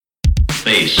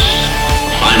Space,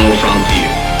 the final frontier.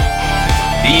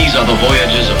 These are the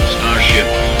voyages of the Starship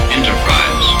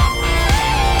Enterprise.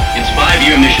 Its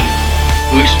 5-year mission,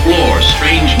 to explore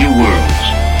strange new worlds,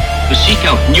 to seek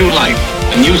out new life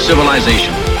and new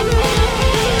civilization,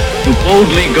 to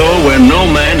boldly go where no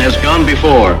man has gone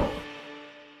before.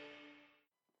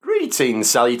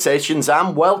 Greetings, salutations,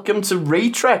 and welcome to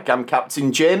Retrek. I'm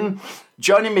Captain Jim.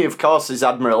 Joining me, of course, is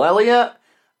Admiral Elliot.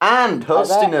 And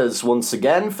hosting us once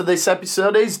again for this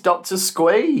episode is Dr.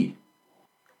 Squee.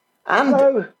 And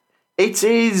Hello. It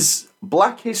is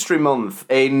Black History Month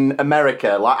in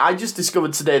America. I just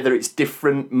discovered today that it's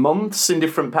different months in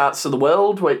different parts of the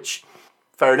world, which,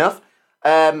 fair enough.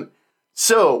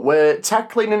 So, we're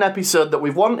tackling an episode that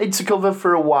we've wanted to cover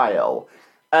for a while,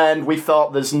 and we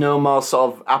thought there's no more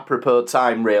sort of apropos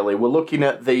time, really. We're looking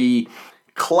at the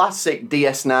classic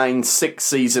DS9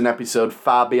 6th-season episode,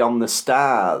 Far Beyond the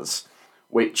Stars,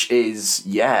 which is,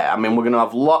 we're going to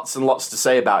have lots and lots to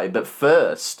say about it, but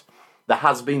first, there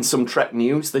has been some Trek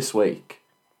news this week.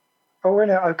 Oh, I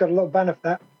know. I've got a little banner for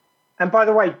that. And by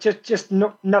the way, just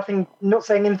not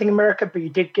saying anything America, but you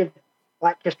did give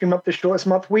Black History Month the shortest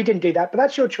month. We didn't do that, but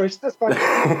that's your choice. That's fine.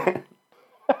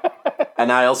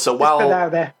 And I also,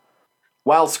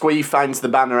 while Squee finds the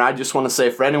banner, I just want to say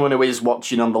for anyone who is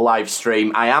watching on the live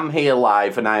stream, I am here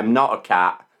live and I am not a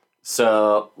cat,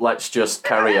 so let's just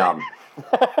carry on.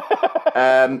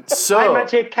 I'm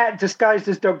actually a cat disguised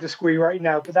as Dr. Squee right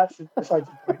now, but that's besides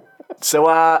the point. So,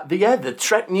 the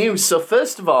Trek news. So,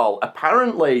 first of all,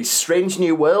 apparently Strange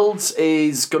New Worlds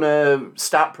is going to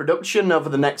start production over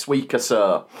the next week or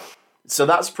so. So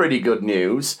that's pretty good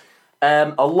news.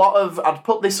 I'd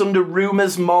put this under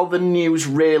rumours more than news,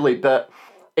 really, but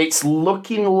it's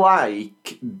looking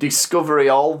like Discovery,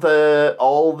 all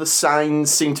the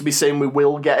signs seem to be saying we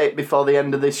will get it before the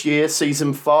end of this year,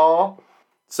 season 4.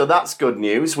 So that's good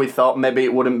news. We thought maybe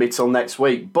it wouldn't be till next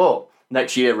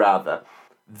year rather.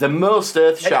 The most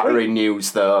earth-shattering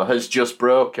news, though, has just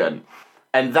broken,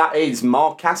 and that is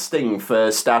more casting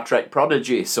for Star Trek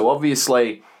Prodigy. So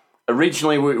obviously,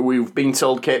 originally we've been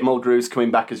told Kate Mulgrew's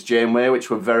coming back as Janeway, which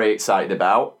we're very excited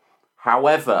about.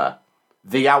 However,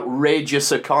 the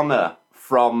outrageous O'Connor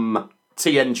from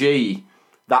TNG,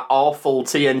 that awful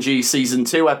TNG Season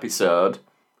 2 episode,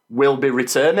 will be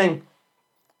returning.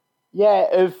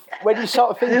 Yeah, when you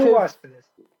sort of think Who was for this?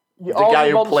 The guy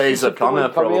who plays O'Connor,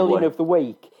 probably. Alien of the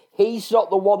Week, he's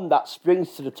not the one that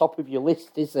springs to the top of your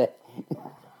list, is he?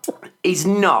 He's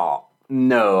not,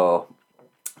 no.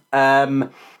 And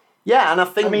I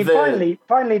think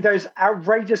finally, those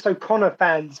outrageous O'Connor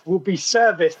fans will be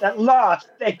serviced at last.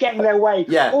 They're getting their way.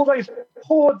 Yeah. All those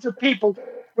hordes of people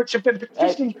which have been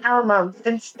petitioning Paramount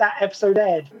since that episode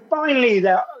aired. Finally,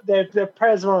 their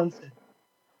prayers are answered.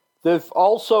 They've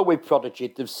also, with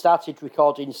Prodigy, they've started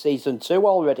recording season 2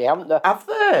 already, haven't they? Have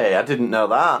they? I didn't know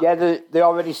that. Yeah, they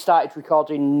already started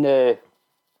recording.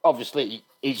 Obviously,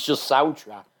 it's just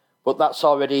soundtrack, but that's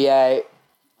already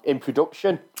in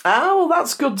production. Oh, well,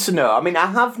 that's good to know. I mean, I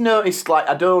have noticed,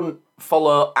 I don't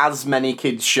follow as many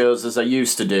kids' shows as I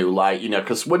used to do,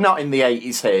 because we're not in the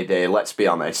 80s heyday, let's be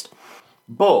honest.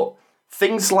 But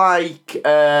things like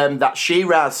that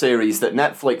She-Ra series that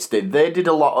Netflix did, they did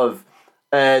a lot of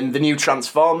the new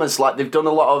Transformers, they've done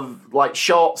a lot of,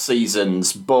 short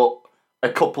seasons, but a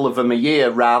couple of them a year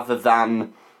rather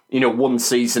than, one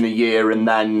season a year and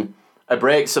then a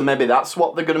break. So maybe that's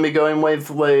what they're going to be going with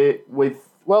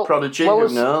Prodigy, who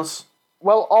knows?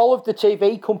 Well, all of the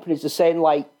TV companies are saying,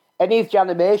 any of the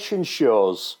animation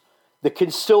shows, they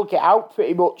can still get out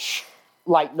pretty much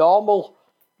like normal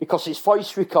because it's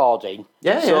voice recording.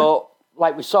 Yeah, so,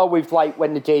 we saw with,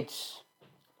 when they did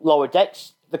Lower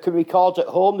Decks, they can record at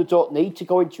home. They don't need to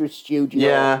go into a studio.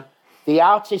 Yeah. The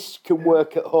artists can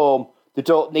work at home. They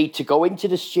don't need to go into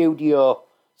the studio.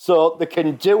 So they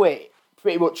can do it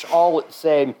pretty much all at the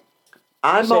same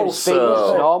speed as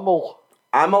normal.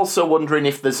 I'm also wondering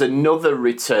if there's another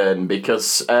return,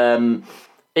 because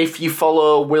if you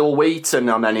follow Will Wheaton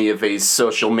on any of his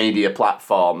social media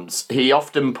platforms, he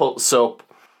often puts up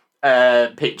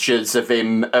pictures of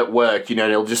him at work, and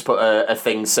he'll just put a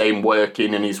thing saying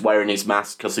working and he's wearing his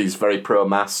mask because he's very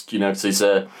pro-mask, because he's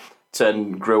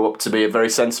grew up to be a very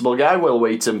sensible guy, Will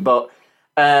Wheaton. But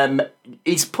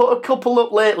he's put a couple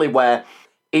up lately where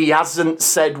he hasn't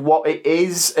said what it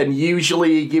is, and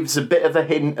usually he gives a bit of a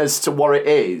hint as to what it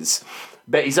is.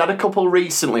 But he's had a couple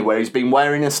recently where he's been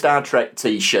wearing a Star Trek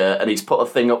t-shirt and he's put a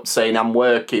thing up saying, I'm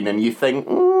working, and you think,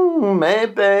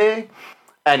 maybe.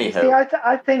 Anyhow. See,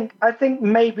 I think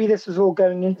maybe this was all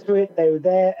going into it. They were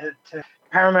there at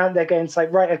Paramount. They're going,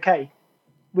 right, okay,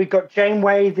 we've got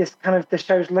Janeway. The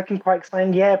show's looking quite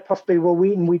exciting. Yeah, possibly Will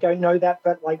Wheaton. We don't know that,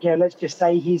 but let's just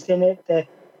say he's in it.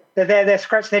 They're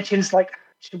scratching their chins like,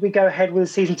 should we go ahead with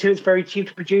season 2? It's very cheap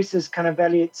to produce, as kind of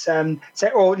Elliot's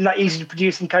or not easy to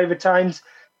produce in COVID times.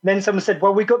 Then someone said,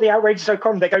 well, we got the Outrageous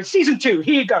O'Connor. They go, season 2,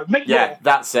 here you go, make more.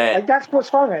 That's it. That's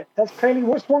what's wrong with it. That's clearly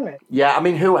what's wrong with it. Yeah, I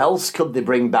mean, who else could they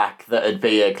bring back that'd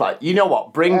be you know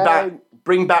what? Bring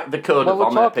back the Code of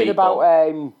Honor people. We're talking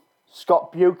about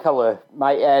Scott Bakula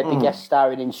might be guest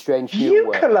starring in Strange New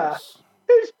Worlds.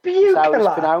 Who's Bakula? That's how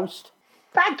it's pronounced.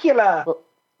 Bakula.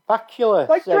 Bakula.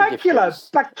 Like Dracula.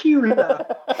 Bakula.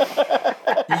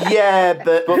 Yeah,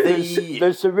 but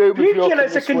there's a rumour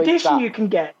Bakula's a condition you can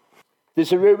get.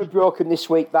 There's a rumour broken this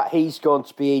week that he's going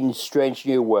to be in Strange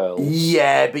New Worlds.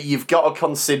 Yeah, but you've got to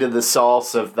consider the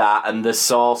source of that, and the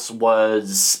source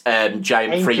was giant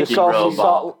freaking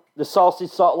robot. The source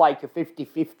is sort of like a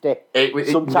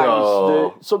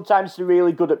 50-50. Sometimes they're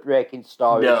really good at breaking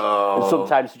stories, and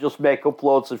sometimes they just make up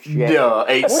loads of shit. No,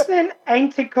 what's in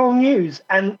Ain't It Cool News?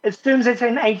 And as soon as it's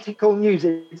in Ain't It Cool News,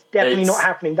 it's definitely not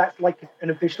happening. That's like an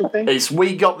official thing.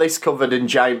 We got this covered in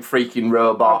giant freaking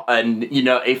robot, and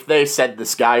if they said the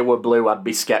sky were blue, I'd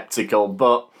be sceptical,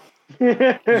 but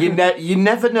you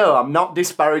never know. I'm not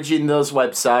disparaging those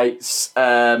websites.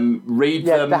 Read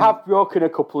them. They have broken a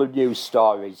couple of news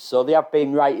stories, so they have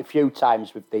been right a few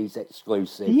times with these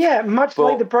exclusives. Yeah, much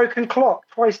like the broken clock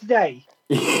twice a day.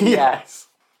 Yes.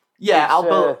 Yeah,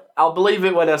 I'll believe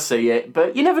it when I see it,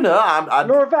 but you never know.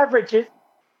 Law of averages.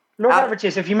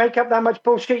 If you make up that much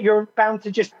bullshit, you're bound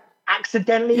to just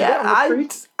accidentally get on the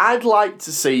truth. I'd like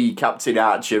to see Captain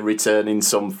Archer return in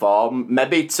some form,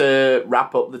 maybe to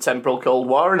wrap up the Temporal Cold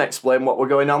War and explain what we're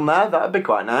going on there. That'd be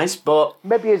quite nice, but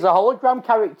maybe as a hologram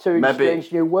character in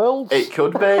Strange New Worlds. It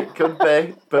could be,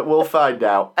 but we'll find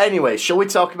out. Anyway, shall we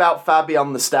talk about Far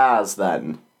Beyond the Stars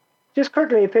then? Just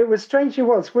quickly, if it was Strange New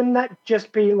Worlds, wouldn't that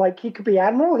just be like he could be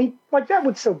Admiral? That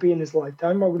would still be in his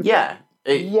lifetime. I would.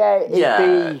 It'd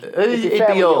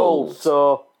be old.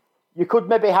 So you could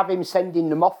maybe have him sending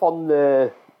them off on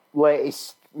the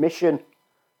latest mission,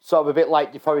 sort of a bit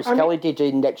like DeForest Kelly did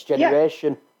in Next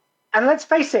Generation. Yeah. And let's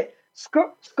face it,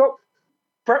 Scott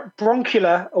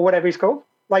Bakula, or whatever he's called,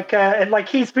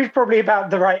 he's probably about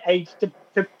the right age to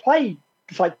play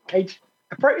Cage.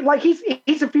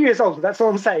 He's a few years older. That's all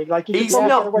I'm saying. He's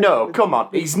not. No, come on.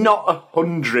 He's not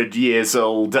 100 years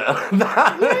older.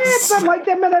 Yeah, but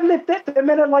they're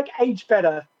meant to age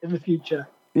better in the future.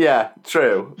 Yeah,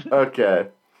 true. Okay.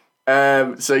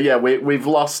 We've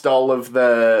lost all of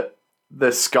the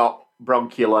Scott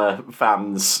Bakula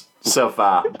fans so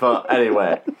far. But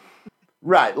anyway.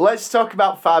 Right, let's talk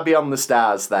about Far Beyond the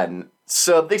Stars then.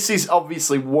 So this is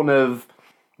obviously one of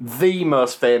the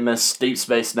most famous Deep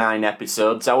Space Nine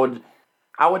episodes. I would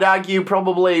argue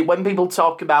probably when people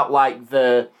talk about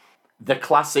the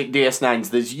classic DS9s,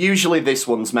 there's usually this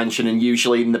one's mentioned, and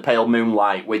usually in the Pale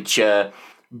Moonlight, which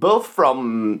both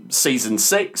from season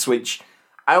 6, which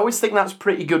I always think that's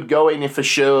pretty good going if a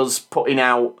show's putting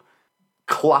out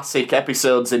classic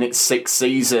episodes in its 6th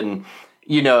season.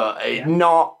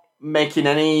 Not making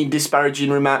any disparaging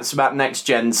remarks about Next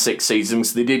Gen's 6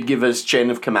 seasons. They did give us Chain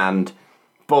of Command,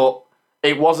 but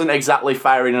it wasn't exactly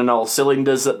firing on all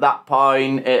cylinders at that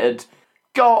point. It had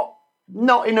got,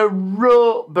 not in a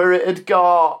rut, but it had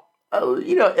got,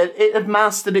 it had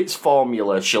mastered its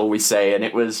formula, shall we say, and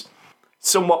it was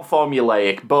somewhat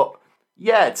formulaic. But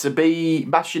yeah, to be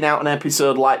bashing out an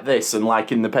episode like this and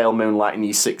like in the Pale Moonlight in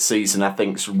your 6th season, I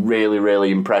think is really, really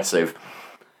impressive.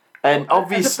 And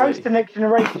obviously, as opposed to Next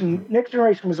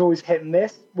Generation was always hit and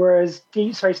miss, whereas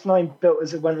Deep Space Nine built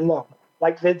as it went along.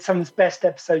 Some of its best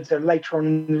episodes are later on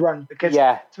in the run, because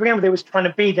to begin with, it was trying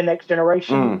to be the Next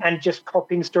Generation and just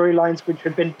copying storylines which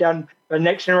had been done by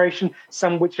Next Generation,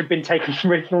 some which had been taken from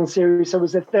original series. So it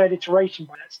was a third iteration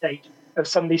by that stage of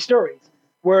some of these stories.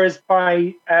 Whereas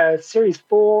by series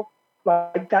 4,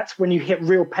 that's when you hit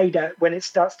real pay dirt, when it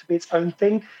starts to be its own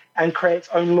thing and create its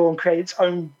own lore and create its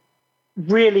own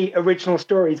really original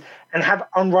stories and have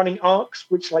unrunning arcs,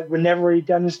 which were never really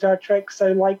done in Star Trek.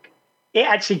 So it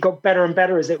actually got better and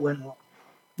better as it went along.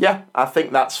 Yeah, I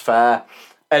think that's fair.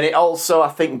 And it also, I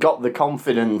think, got the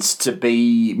confidence to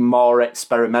be more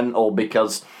experimental,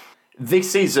 because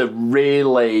this is a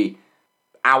really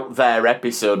out there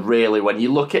episode, really, when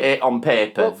you look at it on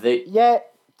paper.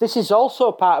 This is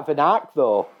also part of an arc,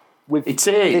 though. With it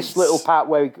is. This little part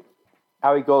where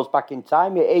how he goes back in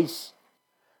time. It is.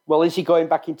 Well, is he going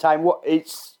back in time?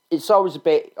 It's always a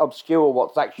bit obscure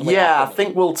what's actually happening. I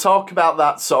think we'll talk about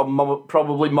that sort of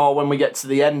probably more when we get to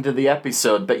the end of the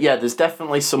episode. But yeah, there's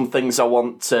definitely some things I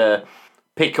want to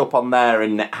pick up on there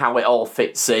and how it all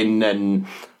fits in and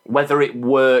whether it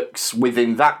works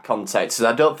within that context.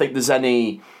 I don't think there's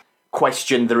any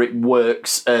question that it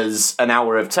works as an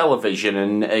hour of television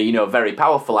and a very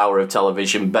powerful hour of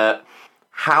television, but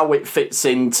how it fits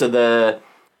into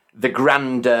the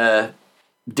grander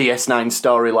DS9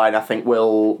 storyline, I think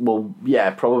we'll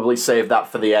probably save that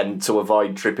for the end to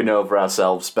avoid tripping over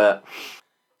ourselves. But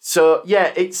so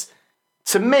it's,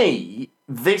 to me,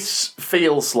 this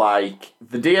feels like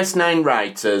the DS9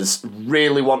 writers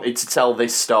really wanted to tell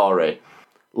this story.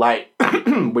 Like,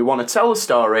 we want to tell a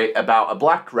story about a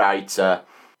black writer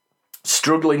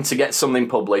struggling to get something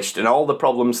published and all the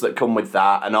problems that come with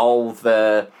that and all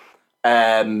the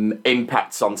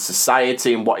impacts on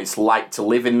society and what it's like to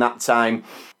live in that time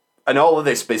and all of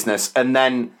this business. And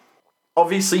then,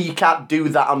 obviously, you can't do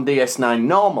that on DS9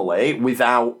 normally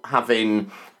without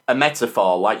having a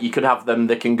metaphor. Like, you could have them,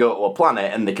 they can go to a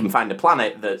planet and they can find a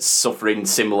planet that's suffering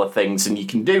similar things, and you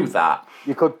can do that.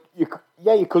 You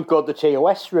could go the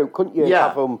TOS route, couldn't you? Yeah.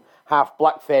 Have them half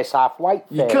blackface, half whiteface.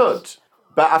 You could.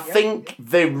 But I think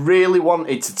they really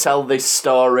wanted to tell this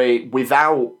story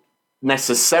without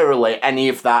necessarily any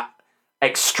of that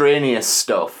extraneous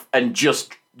stuff and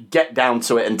just get down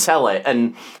to it and tell it.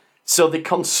 And so they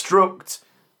construct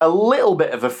a little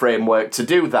bit of a framework to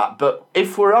do that. But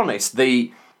if we're honest,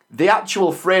 the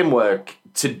actual framework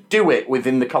to do it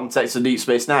within the context of Deep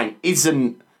Space Nine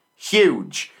isn't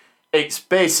huge. It's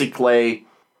basically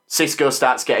Sisko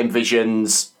starts getting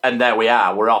visions, and there we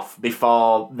are. We're off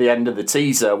before the end of the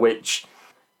teaser, which,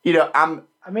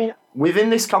 within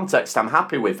this context, I'm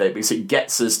happy with it because it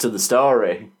gets us to the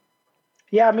story.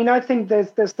 Yeah, I think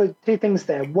there's the two things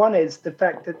there. One is the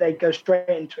fact that they go straight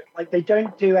into it. Like, they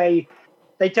don't feel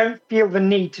the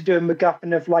need to do a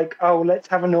MacGuffin of like, oh, let's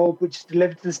have an orb which is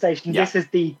delivered to the station. Yeah. This is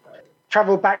the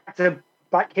travel back to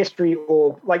Black history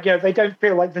orb. Like, they don't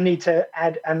feel like the need to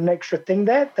add an extra thing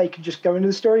there. They can just go into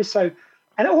the story. So,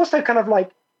 and also kind of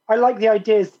like, I like the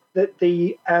ideas that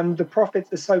the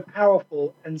prophets are so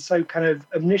powerful and so kind of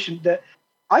omniscient that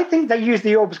I think they use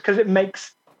the orbs because it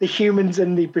makes the humans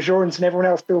and the Bajorans and everyone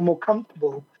else feel more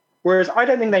comfortable. Whereas I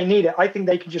don't think they need it. I think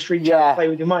they can just reach out and play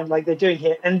with your mind like they're doing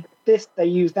here. And they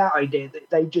use that idea that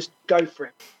they just go for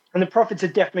it. And the prophets are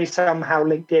definitely somehow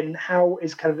linked in. How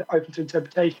is kind of open to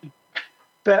interpretation.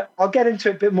 But I'll get into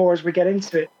it a bit more as we get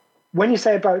into it. When you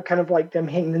say about kind of like them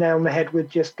hitting the nail on the head with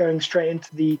just going straight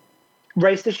into the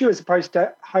race issue as opposed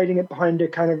to hiding it behind a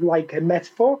kind of like a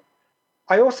metaphor,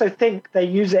 I also think they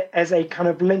use it as a kind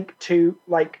of link to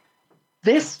like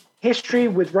this history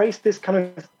with race, this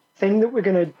kind of thing that we're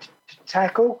going to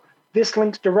tackle. This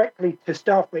links directly to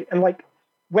Starfleet. And like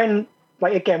when,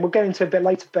 like again, we'll get into it a bit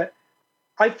later, but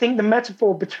I think the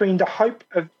metaphor between the hope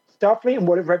of Starfleet and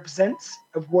what it represents,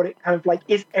 of what it kind of like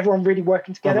is everyone really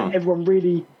working together, everyone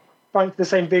really fighting for the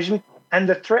same vision, and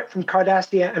the threat from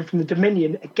Cardassia and from the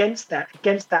Dominion against that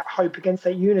hope, against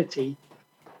that unity,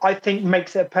 I think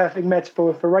makes it a perfect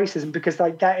metaphor for racism, because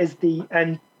like that is the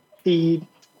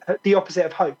opposite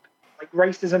of hope, like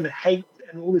racism and hate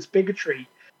and all this bigotry.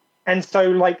 And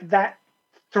so like that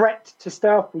threat to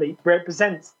Starfleet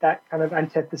represents that kind of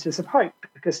antithesis of hope,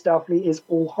 because Starfleet is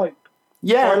all hope.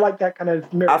 Yeah, so I like that kind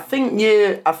of mirror. I think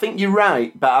you're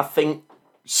right, but I think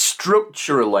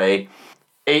structurally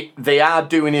they are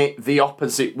doing it the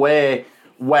opposite way.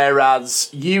 Whereas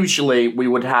usually we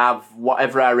would have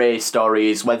whatever our A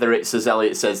story is, whether it's, as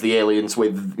Elliot says, the aliens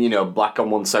with black on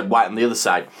one side, white on the other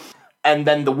side, and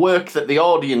then the work that the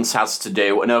audience has to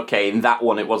do. And okay, in that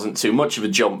one it wasn't too much of a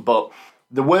jump, but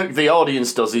the work the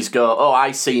audience does is go, oh,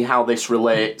 I see how this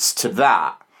relates to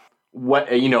that.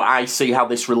 I see how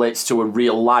this relates to a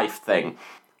real life thing.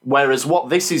 Whereas what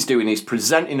this is doing is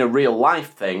presenting a real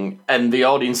life thing, and the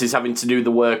audience is having to do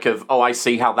the work of, oh, I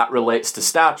see how that relates to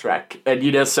Star Trek, and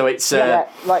so it's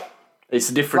it's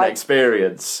a different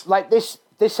experience. Like this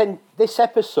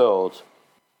episode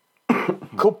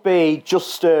could be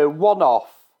just a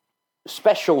one-off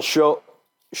special shown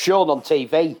on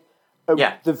TV.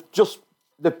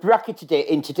 They've bracketed it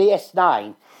into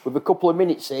DS9 with a couple of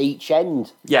minutes at each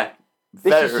end. Yeah.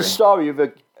 This is the story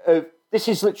this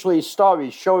is literally a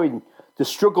story showing the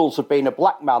struggles of being a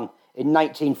black man in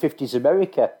 1950s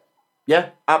America.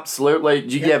 Yeah, absolutely.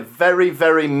 You get very,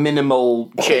 very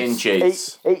minimal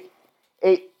changes. We're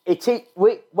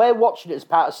watching it as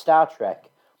part of Star Trek,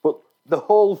 but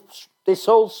this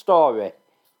whole story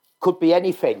could be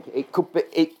anything. It could be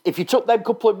if you took them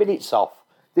couple of minutes off,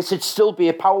 this would still be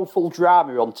a powerful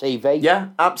drama on TV.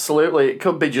 Yeah, absolutely. It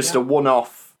could be just a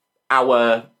one-off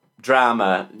hour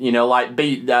drama,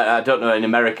 I don't know in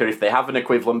America if they have an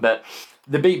equivalent, but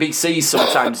the BBC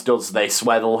sometimes does this,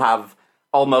 where they'll have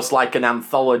almost like an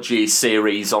anthology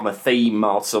series on a theme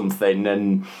or something,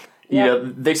 and you know,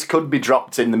 this could be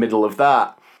dropped in the middle of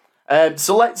that.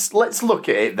 So let's look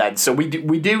at it then. So we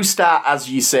do start, as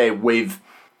you say, with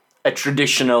a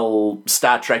traditional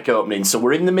Star Trek opening. So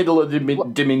we're in the middle of the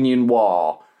Dominion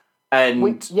War, and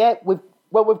we've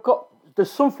got,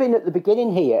 there's something at the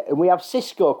beginning here, and we have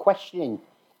Sisko questioning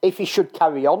if he should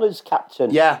carry on as captain.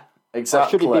 Yeah,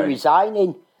 exactly. Or should he be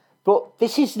resigning? But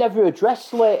this is never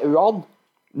addressed later on.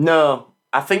 No,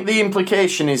 I think the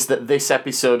implication is that this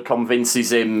episode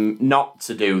convinces him not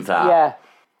to do that. Yeah.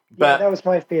 But that was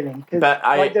my feeling. But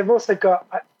they've also got...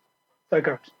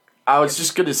 I was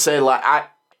just going to say,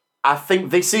 I think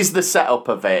this is the setup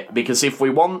of it, because if we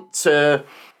want to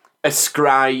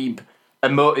ascribe a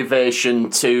motivation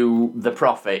to the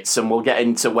prophets, and we'll get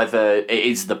into whether it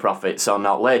is the prophets or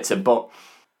not later, but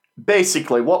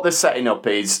basically what they're setting up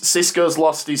is Sisko's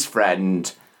lost his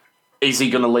friend. Is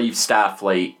he going to leave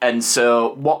Starfleet? And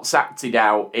so what's acted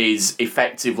out is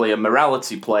effectively a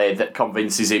morality play that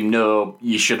convinces him, no,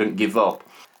 you shouldn't give up.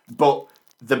 But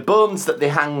the bones that they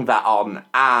hang that on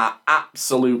are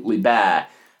absolutely bare.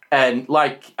 And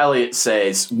like Elliot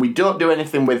says, we don't do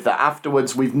anything with that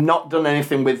afterwards. We've not done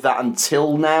anything with that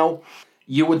until now.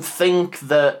 You would think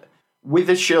that with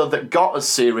a show that got us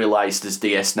serialised as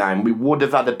DS9, we would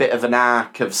have had a bit of an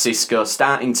arc of Sisko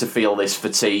starting to feel this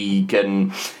fatigue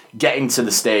and getting to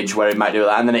the stage where he might do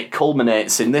that, and then it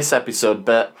culminates in this episode,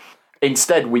 but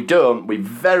instead we don't. We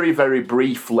very, very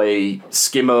briefly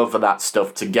skim over that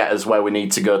stuff to get us where we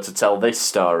need to go to tell this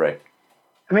story.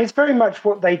 I mean, it's very much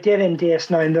what they did in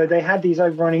DS9, though. They had these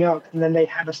overrunning arcs, and then they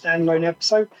had a standalone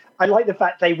episode. I like the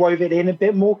fact they wove it in a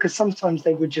bit more, because sometimes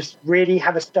they would just really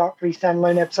have a starkly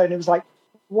standalone episode, and it was like,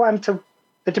 what happened to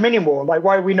the Dominion War? Like,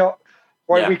 why are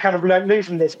we kind of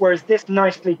losing this? Whereas this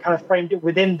nicely kind of framed it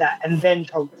within that and then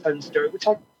told its own story, which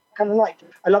I kind of liked.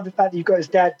 I love the fact that you've got his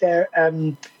dad there,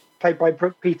 played by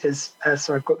Brooke Peters.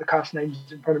 Sorry, I've got the cast names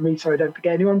in front of me so I don't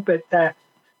forget anyone. But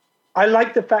I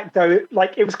like the fact, though,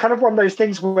 like it was kind of one of those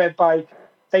things whereby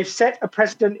they've set a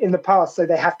precedent in the past, so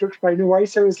they have to explain away.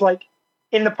 So it's like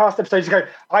in the past episodes, you go,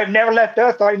 I've never left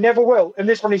Earth, I never will. And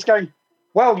this one he's going,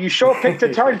 well, you sure picked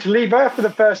a time to leave Earth for the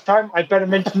first time. I'd better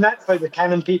mention that so the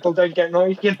canon people don't get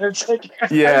annoyed. You know, it's like,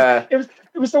 yeah. It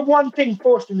was the one thing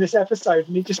forced in this episode,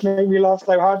 and it just made me laugh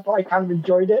so hard, but I kind of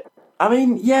enjoyed it. I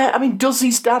mean, does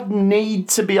his dad need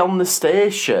to be on the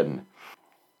station?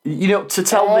 You know, to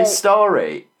tell this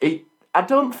story? I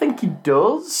don't think he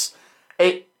does.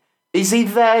 Is he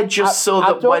there just so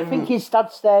that when... I don't think his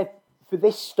dad's there for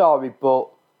this story, but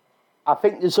I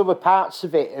think there's other parts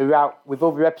of it around with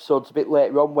other episodes a bit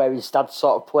later on where his dad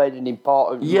sort of played an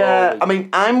important role. Yeah, I mean,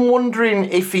 I'm wondering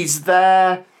if he's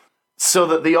there so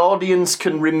that the audience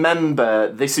can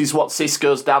remember this is what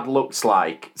Sisko's dad looks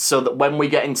like, so that when we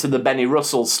get into the Benny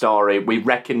Russell story, we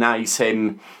recognise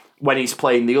him when he's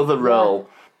playing the other role.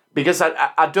 Because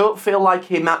I don't feel like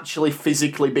him actually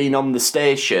physically being on the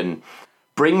station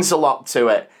brings a lot to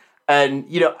it. And,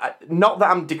 you know, not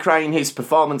that I'm decrying his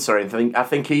performance or anything, I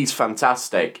think he's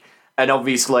fantastic. And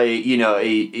obviously, you know,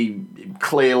 he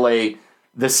clearly,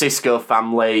 the Sisko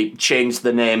family changed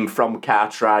the name from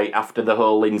Cartwright after the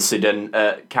whole incident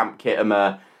at Camp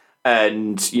Kittimer,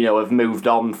 and, you know, have moved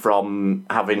on from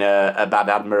having a bad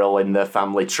admiral in their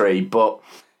family tree. But,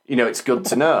 you know, it's good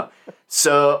to know.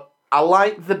 So I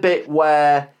like the bit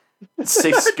where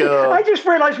Sisko... I just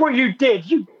realised what you did.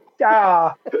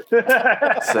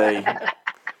 See.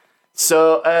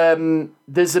 So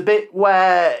there's a bit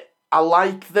where I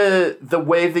like the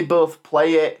way they both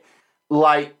play it.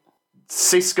 Like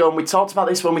Sisko, and we talked about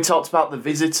this when we talked about The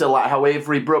Visitor, like how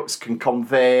Avery Brooks can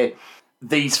convey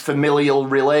these familial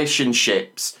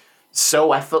relationships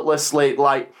so effortlessly.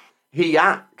 Like he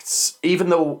acts, even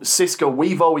though Sisko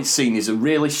we've always seen is a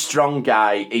really strong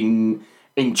guy in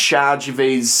charge of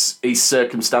his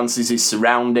circumstances, his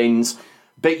surroundings.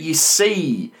 But you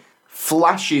see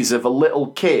flashes of a little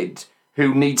kid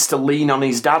who needs to lean on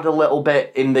his dad a little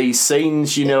bit in these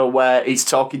scenes, you know, where he's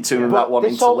talking to him about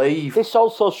wanting to leave. This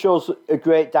also shows a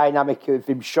great dynamic of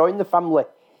him showing the family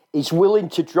he's willing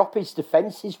to drop his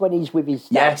defences when he's with his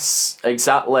dad. Yes,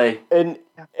 exactly. And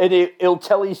he'll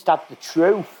tell his dad the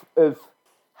truth of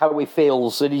how he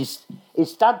feels. And his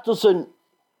dad doesn't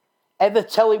ever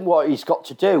tell him what he's got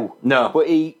to do. No. But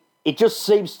he just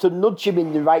seems to nudge him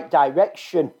in the right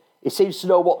direction. He seems to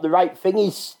know what the right thing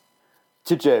is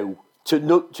to do, to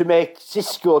make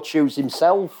Sisko choose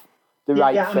himself the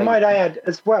right thing. Yeah, and might I add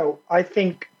as well, I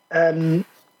think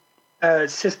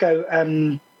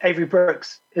Sisko, Avery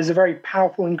Brooks, is a very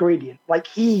powerful ingredient. Like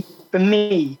he, for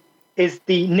me, is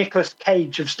the Nicolas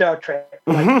Cage of Star Trek.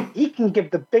 Like, he can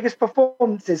give the biggest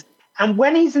performances, and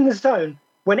when he's in the zone,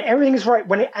 when everything is right,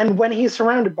 when he is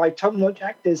surrounded by top-notch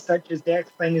actors such as the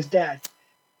actor playing his dad,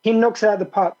 he knocks it out of the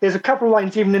park. There's a couple of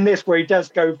lines even in this where he does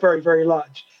go very, very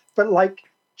large. But like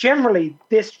generally,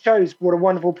 this shows what a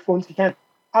wonderful performance he can.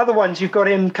 Other ones, you've got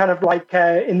him kind of like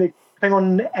in the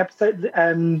Klingon episode.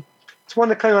 It's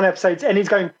one of the Klingon episodes, and he's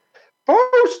going,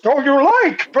 "Boast all you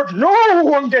like, but no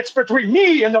one gets between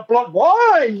me and the blood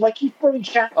wine." Like he fully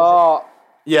shouts. Oh,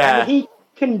 yeah. And he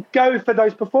can go for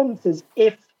those performances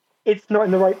if it's not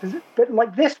in the right position. But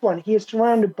like this one, he is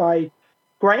surrounded by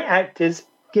great actors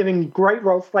giving great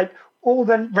roles. Like all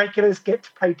the regulars get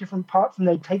to play different parts, and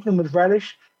they take them with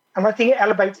relish. And I think it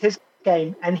elevates his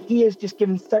game. And he is just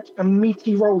given such a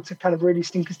meaty role to kind of really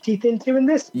sink his teeth into in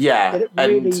this. Yeah, that it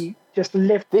really just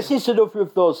lifts. This is another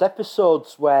of those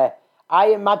episodes where I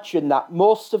imagine that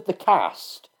most of the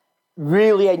cast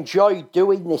really enjoyed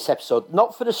doing this episode,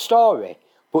 not for the story,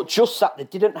 but just that they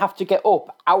didn't have to get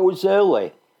up hours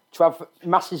early to have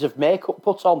masses of makeup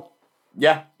put on.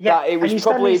 Yeah. That it was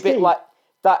probably a bit like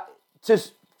that to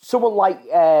someone like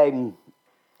Armin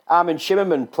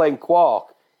Shimmerman playing Quark.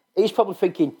 He's probably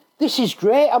thinking, this is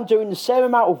great, I'm doing the same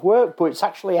amount of work, but it's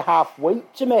actually a half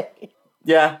week to me.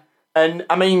 Yeah, and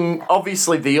I mean,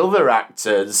 obviously the other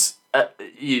actors,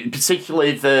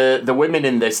 particularly the women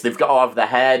in this, they've got to have their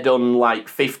hair done like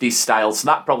 50s style, so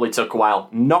that probably took a while.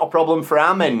 Not a problem for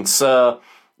Armin, so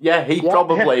yeah, he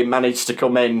probably managed to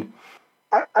come in.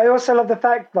 I also love the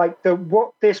fact, like,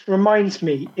 what this reminds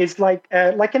me is like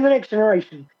in The Next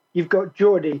Generation, you've got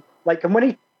Geordi, like, and when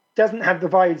he doesn't have the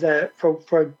visor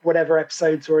for whatever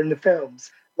episodes or in the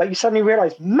films, like, you suddenly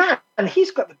realise, man, and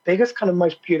he's got the biggest, kind of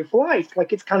most beautiful eyes.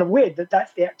 Like, it's kind of weird that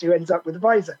that's the actor who ends up with the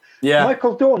visor. Yeah.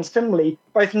 Michael Dorn, similarly,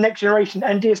 both in Next Generation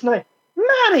and DS9,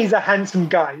 man, he's a handsome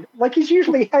guy. Like, he's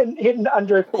usually hidden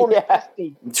under a corner of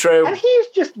dusty. True. And he's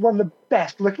just one of the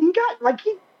best looking guys. Like,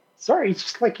 he's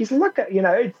just like, he's a looker, you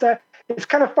know. It's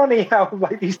kind of funny how,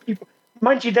 like, these people,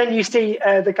 mind you, then you see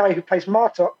the guy who plays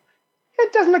Martok.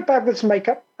 It doesn't look bad with some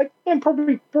makeup. Like, yeah,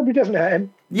 probably doesn't hurt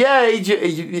him. Yeah,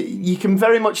 you can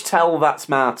very much tell that's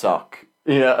Martok.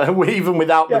 Yeah, even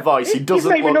without the voice, he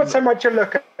doesn't. He's maybe not so much a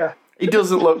looker. He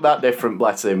doesn't look that different,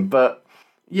 bless him. But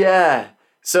yeah,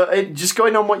 so just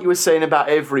going on what you were saying about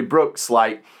Avery Brooks,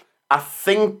 like, I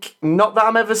think, not that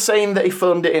I'm ever saying that he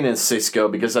phoned it in as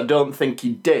Sisko, because I don't think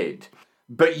he did.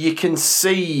 But you can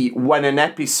see when an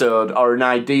episode or an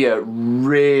idea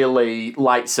really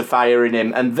lights a fire in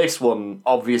him, and this one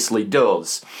obviously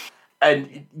does.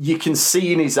 And you can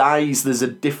see in his eyes there's a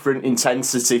different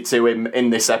intensity to him in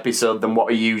this episode than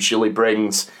what he usually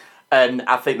brings. And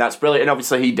I think that's brilliant. And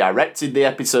obviously he directed the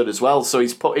episode as well, so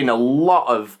he's put in a lot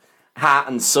of heart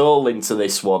and soul into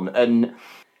this one. And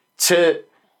to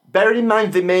bear in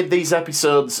mind, they made these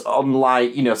episodes on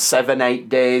 7-8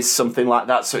 days, something like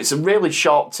that. So it's a really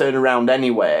short turnaround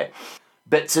anyway.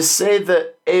 But to say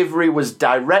that Avery was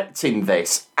directing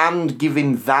this and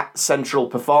giving that central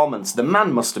performance, the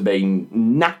man must have been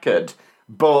knackered.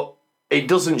 But it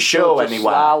doesn't show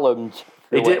anywhere.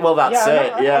 It did. Well, that's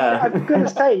it. Yeah. I'm going to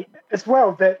say as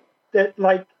well that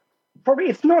like, probably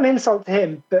it's not an insult to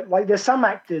him, but like, there's some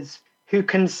actors who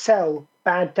can sell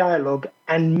bad dialogue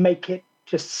and make it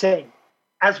just sing,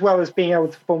 as well as being able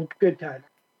to form good dialogue.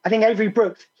 I think Avery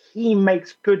Brooks, he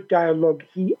makes good dialogue.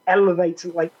 He elevates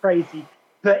it like crazy,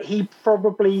 but he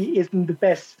probably isn't the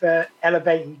best for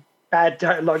elevating bad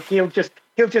dialogue. He'll just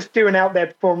do an out there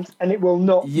performance, and it will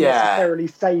not necessarily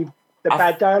save the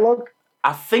bad dialogue.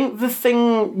 I think the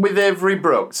thing with Avery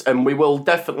Brooks, and we will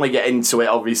definitely get into it,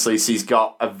 obviously, so he's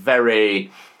got a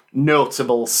very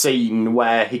notable scene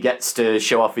where he gets to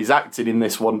show off his acting in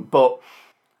this one, but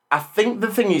I think the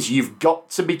thing is, you've got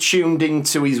to be tuned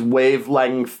into his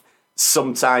wavelength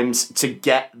sometimes to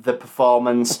get the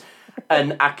performance.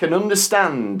 And I can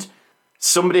understand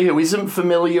somebody who isn't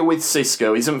familiar with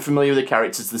Sisko, isn't familiar with the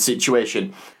characters, the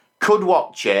situation, could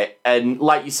watch it, and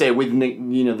like you say, with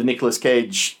the Nicolas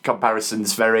Cage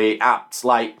comparison's very apt.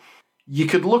 Like, you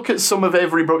could look at some of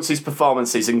Avery Brooks'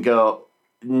 performances and go,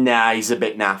 nah, he's a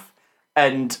bit naff.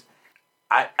 And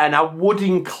I would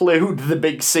include the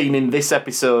big scene in this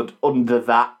episode under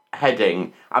that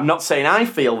heading. I'm not saying I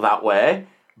feel that way,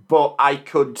 but I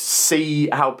could see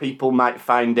how people might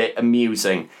find it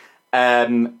amusing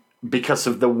because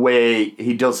of the way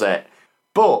he does it.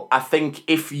 But I think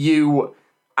if you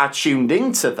are tuned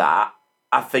into that,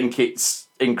 I think it's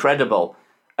incredible.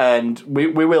 And we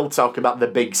will talk about the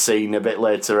big scene a bit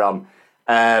later on.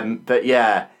 But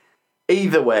yeah,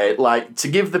 either way, like, to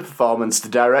give the performance, to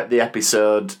direct the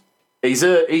episode, He's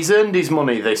earned his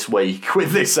money this week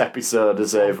with this episode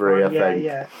as Avery, I think.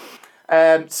 Yeah.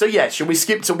 So should we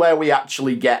skip to where we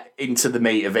actually get into the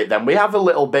meat of it then? We have a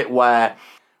little bit where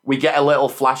we get a little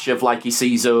flash of like he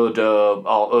sees Odo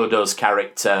or Odo's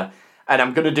character, and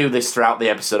I'm going to do this throughout the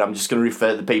episode. I'm just going to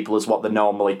refer to the people as what they're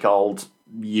normally called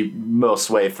most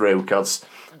way through because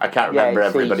I can't remember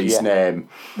everybody's name.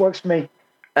 Works for me.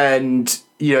 And,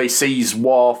 he sees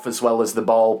Worf as well as the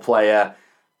ball player.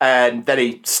 And then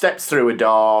he steps through a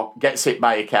door, gets hit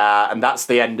by a car, and that's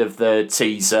the end of the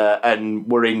teaser, and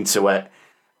we're into it.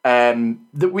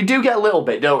 We do get a little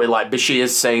bit, don't we? Like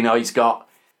Bashir's saying, he's got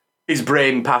his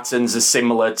brain patterns are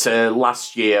similar to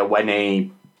last year when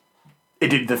he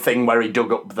did the thing where he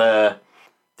dug up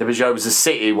it was a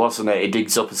city, wasn't it? He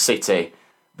digs up a city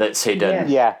that's hidden.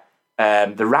 Yeah.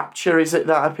 The Rapture, is it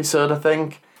that episode, I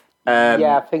think?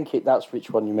 I think that's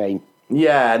which one you mean.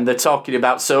 Yeah, and they're talking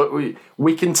about... So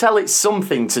we can tell it's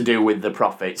something to do with the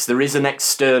prophets. There is an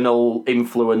external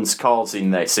influence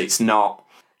causing this. It's not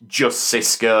just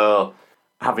Sisko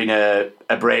having a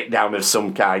breakdown of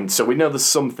some kind. So we know there's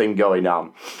something going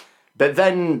on. But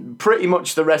then pretty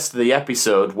much the rest of the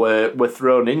episode, we're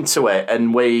thrown into it,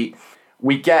 and we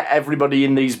get everybody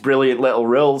in these brilliant little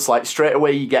roles. Like, straight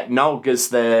away you get Nog as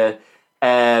the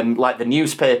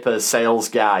newspaper sales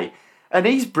guy. And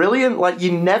he's brilliant. Like,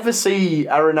 you never see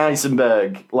Aaron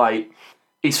Eisenberg, like,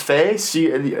 his face.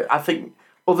 I think,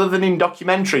 other than in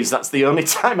documentaries, that's the only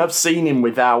time I've seen him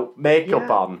without makeup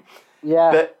on.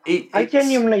 Yeah. But I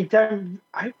genuinely don't...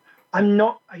 I'm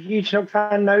not a huge Nog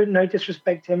fan. No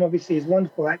disrespect to him. Obviously, he's a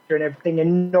wonderful actor and everything,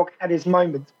 and Nog had his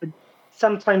moments. But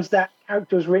sometimes that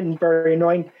character was written very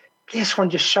annoying. This one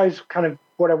just shows kind of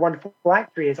what a wonderful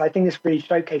actor he is. I think this really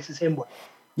showcases him well.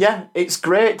 Yeah, it's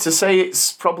great to say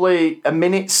it's probably a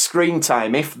minute's screen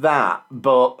time, if that,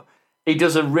 but he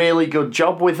does a really good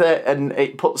job with it, and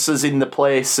it puts us in the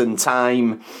place and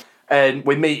time. And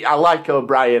with me, I like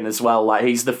O'Brien as well. Like,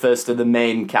 he's the first of the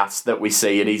main cast that we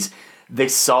see, and he's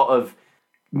this sort of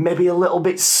maybe a little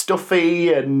bit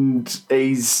stuffy, and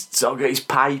he's sort of got his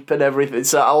pipe and everything.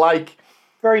 So I like...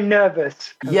 Very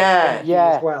nervous.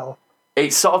 As well.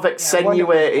 It's sort of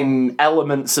extenuating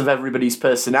elements of everybody's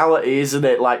personality, isn't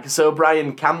it? Like, so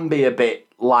O'Brien can be a bit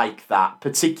like that,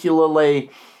 particularly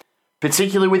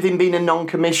with him being a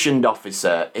non-commissioned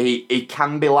officer. He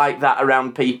can be like that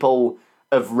around people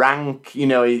of rank.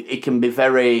 He can be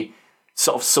very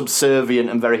sort of subservient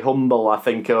and very humble, I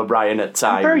think, O'Brien at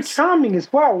times. And very charming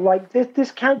as well. Like,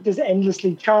 this character's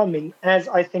endlessly charming, as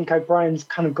I think O'Brien's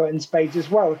kind of got in spades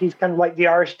as well. He's kind of like the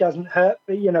Irish doesn't hurt,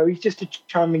 but, he's just a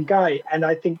charming guy, and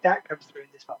I think that comes through in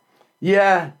this film.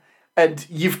 Yeah, and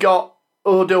you've got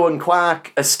Odo and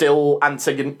Quark are still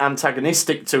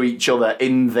antagonistic to each other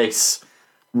in this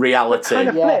reality. Kind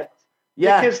of flipped.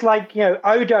 Yeah. Because,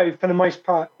 Odo, for the most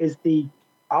part, is the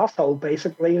arsehole,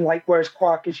 basically, whereas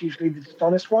Quark is usually the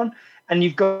dishonest one, and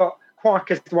you've got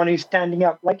Quark as the one who's standing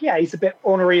up. He's a bit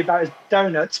ornery about his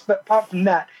donuts, but apart from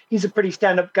that, he's a pretty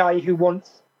stand-up guy who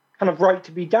wants kind of right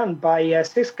to be done by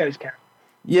Sisko's character.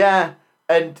 Yeah,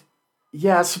 and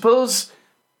I suppose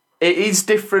it is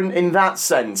different in that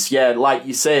sense. Yeah, like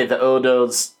you say, that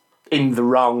Odo's in the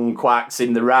wrong, Quark's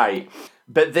in the right.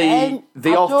 But I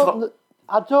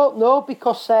don't know,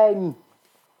 because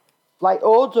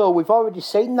Odo, we've already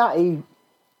seen that he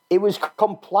was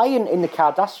compliant in the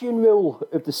Cardassian rule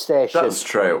of the station. That's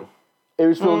true. He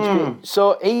was willing to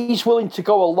so he's willing to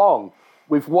go along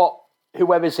with what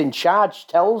whoever's in charge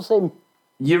tells him.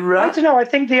 You're right. I don't know. I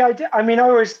think the idea... I mean, I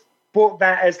always bought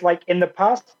that as, in the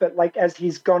past, but, as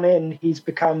he's gone in, he's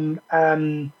become...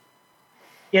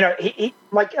 he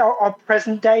our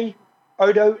present day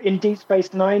Odo in Deep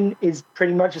Space Nine is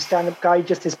pretty much a stand-up guy.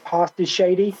 Just his past is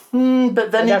shady.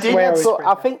 But then he did. So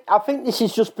I think this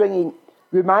is just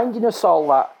reminding us all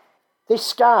that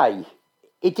this guy,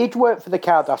 he did work for the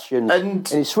Cardassians, and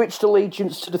he switched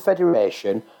allegiance to the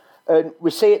Federation. And we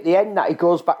see at the end that he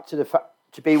goes back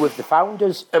to be with the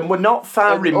Founders. And we're not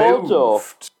far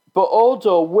removed. But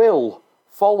Odo will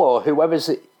follow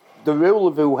the rule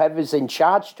of whoever's in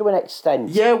charge to an extent.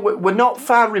 Yeah, we're not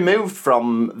far removed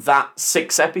from that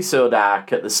 6-episode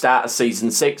arc at the start of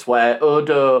season 6 where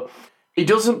Odo, he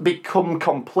doesn't become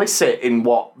complicit in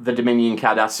what the Dominion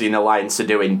Cardassian Alliance are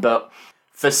doing, but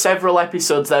for several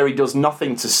episodes there he does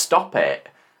nothing to stop it.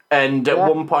 And at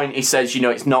one point he says,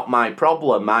 it's not my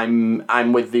problem,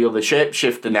 I'm with the other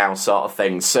shapeshifter now, sort of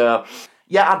thing. So,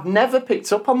 yeah, I'd never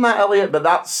picked up on that, Elliot, but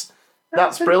that's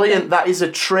brilliant. That is a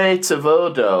trait of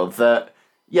Odo that,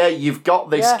 you've got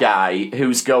this guy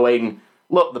who's going,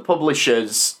 look, the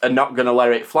publishers are not going to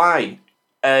let it fly.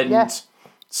 And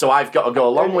So I've got to go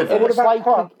along with it.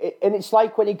 It's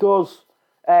like when he goes,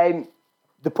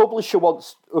 the publisher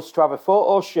wants us to have a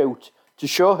photo shoot to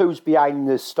show who's behind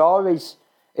the stories.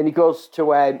 And he goes to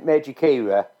Major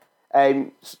Kira,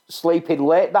 sleeping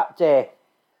late that day.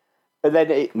 And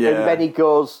then he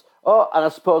goes, oh, and I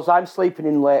suppose I'm sleeping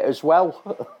in late as well.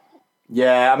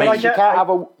 Yeah, I mean, you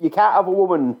can't have a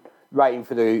woman writing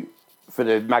for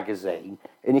the magazine,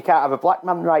 and you can't have a black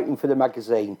man writing for the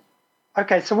magazine.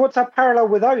 Okay, so what's that parallel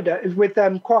with Oda, with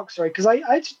Quark? Sorry, because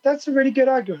I that's a really good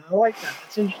argument. I like that.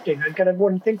 It's interesting. I'm gonna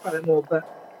want to think about it more, but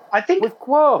I think with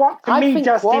Quark to me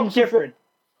just seems different.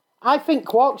 I think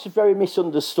Quark's a very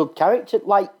misunderstood character.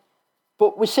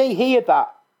 But we see here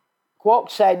that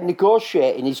Quark's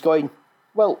negotiating. He's going,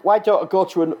 well, why don't I go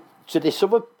to this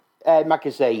other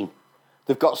magazine?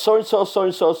 They've got so and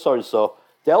so.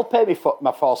 They'll pay me for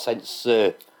my 4 cents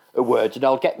a word, and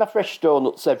I'll get my fresh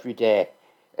donuts every day.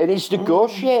 And he's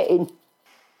negotiating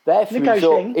there for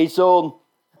his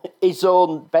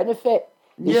own benefit.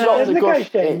 He's not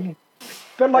negotiating.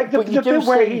 But like the bit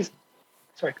where he's...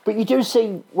 Sorry. But you do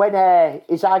see when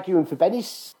he's arguing for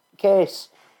Benny's case,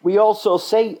 we also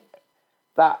see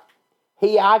that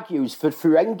he argues for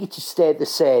Ferengi to stay the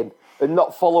same and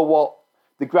not follow what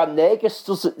the Grand Nagus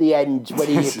does at the end when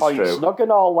he appoints Snog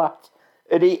and all that.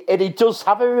 And he does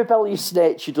have a rebellious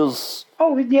nature, does.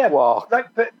 Oh yeah, Quark.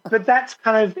 But that's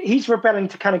kind of, he's rebelling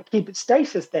to kind of keep it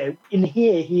status there. In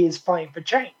here, he is fighting for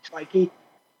change.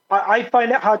 I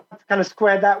find it hard to kind of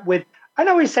square that with. I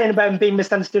know he's saying about him being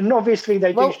misunderstood, and obviously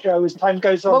they do show as time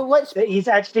goes on that he's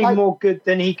actually more good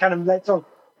than he kind of lets on.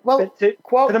 Well, but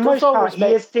for the most part, he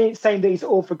is saying that he's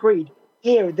all for greed.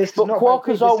 Here, this is not Quark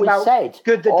has always said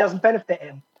good that doesn't benefit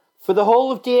him. For the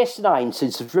whole of DS9,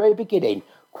 since the very beginning,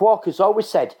 Quark has always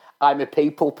said, I'm a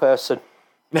people person.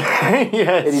 Yeah,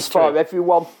 it is for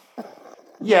everyone.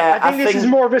 Yeah, I think this is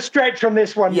more of a stretch on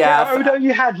this one. Yeah, Odo,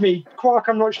 you had me. Quark,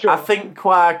 I'm not sure. I think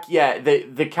Quark,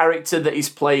 the character that he's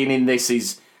playing in this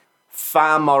is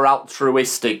far more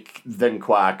altruistic than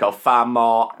Quark, or far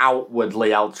more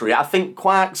outwardly altruistic. I think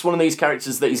Quark's one of these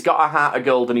characters that he's got a heart of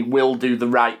gold and he will do the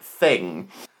right thing.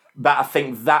 But I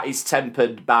think that is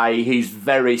tempered by his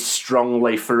very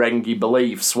strongly Ferengi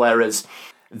beliefs, whereas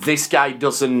this guy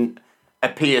doesn't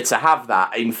appear to have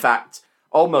that. In fact,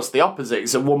 almost the opposite.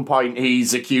 Because at one point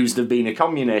he's accused of being a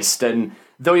communist, and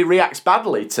though he reacts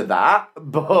badly to that,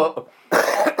 but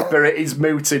it is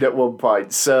mooted at one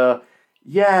point. So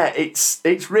yeah,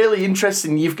 it's really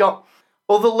interesting. You've got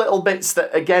other little bits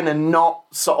that again are not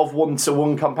sort of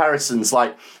one-to-one comparisons,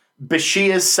 like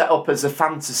Bashir's set up as a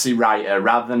fantasy writer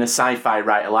rather than a sci-fi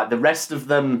writer. Like the rest of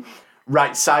them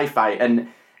write sci-fi, and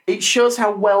it shows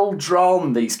how well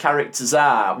drawn these characters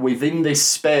are within this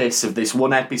space of this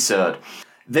one episode.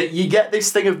 That you get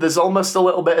this thing of there's almost a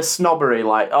little bit of snobbery,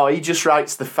 like, oh, he just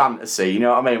writes the fantasy, you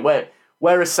know what I mean?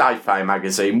 We're a sci-fi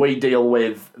magazine, we deal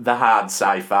with the hard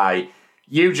sci-fi.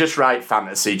 You just write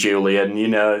fantasy, Julian, you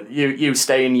know, you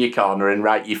stay in your corner and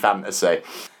write your fantasy.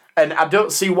 And I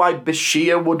don't see why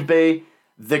Bashir would be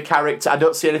the character. I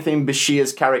don't see anything in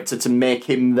Bashir's character to make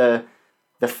him the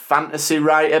fantasy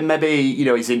writer. Maybe, you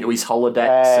know, he's into his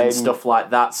holodecks and stuff like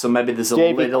that, so maybe there's a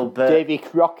little bit... Davy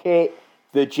Crockett,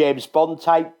 the James Bond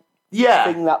type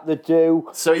thing that they do,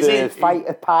 so the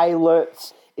fighter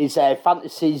pilots, his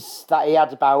fantasies that he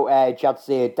had about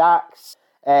Jadzia Dax.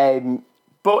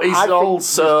 But he's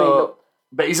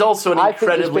also an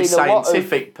incredibly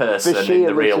scientific person in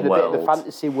the real world. In the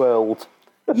fantasy world.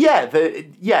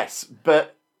 Yes,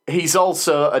 but he's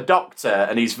also a doctor,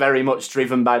 and he's very much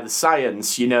driven by the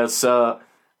science, you know, so...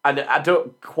 And I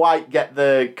don't quite get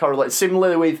the correlation.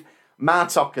 Similarly with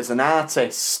Martok as an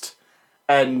artist,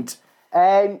 and...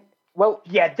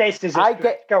 this is...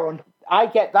 Go on. I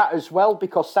get that as well,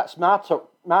 because that's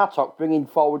Martok bringing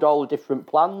forward all the different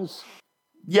plans.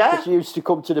 Yeah. Because he used to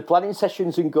come to the planning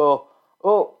sessions and go,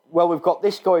 oh, well, we've got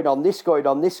this going on, this going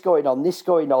on, this going on, this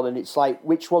going on, and it's like,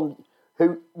 which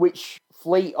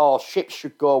fleet or ship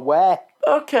should go where?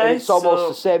 Okay, and it's almost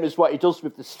the same as what he does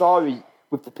with the story,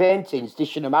 with the paintings,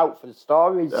 dishing them out for the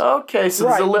stories. Okay, so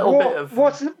there's a little bit of...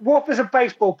 What does a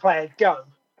baseball player go?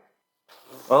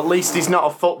 Well, at least he's not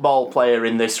a football player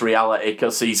in this reality,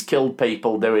 because he's killed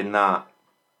people doing that.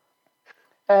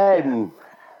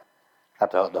 I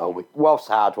don't know. Worf's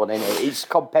a hard one, isn't it? It's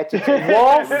competitive.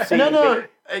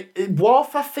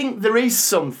 Worf, I think there is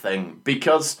something,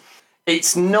 because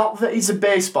it's not that he's a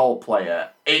baseball player,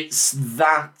 it's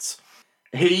that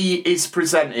he is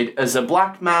presented as a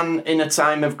black man in a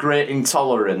time of great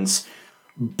intolerance,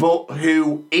 but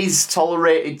who is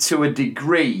tolerated to a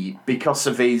degree because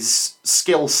of his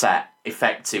skill set,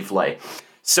 effectively.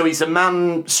 So he's a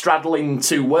man straddling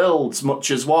two worlds,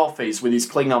 much as Worf is, with his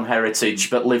Klingon heritage,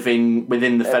 but living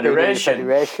within the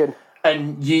Federation.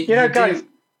 And you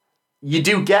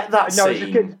do get that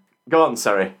scene. Go on,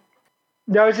 sorry.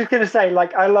 No, I was just going to say,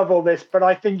 like, I love all this, but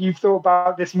I think you've thought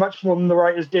about this much more than the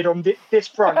writers did on this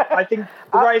front. I think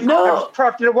the writers have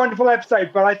crafted a wonderful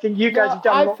episode, but I think you guys have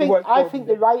done a lot of work. I think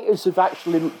the writers have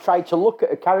actually tried to look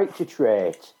at a character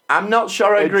trait. I'm not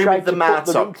sure I agree with the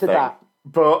Martok thing,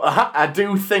 but I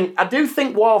do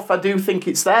think Worf, I do think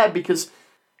it's there, because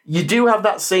you do have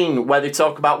that scene where they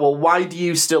talk about, well, why do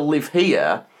you still live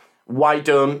here? Why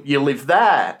don't you live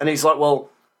there? And he's like,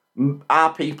 well,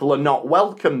 our people are not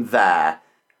welcome there,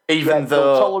 even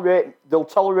though they'll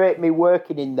tolerate me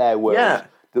working in their world,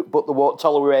 but they won't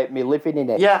tolerate me living in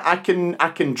it. Yeah, I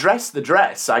can dress the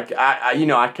dress.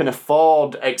 I can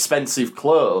afford expensive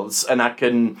clothes, and I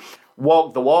can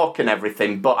walk the walk and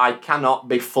everything, but I cannot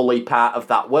be fully part of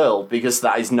that world because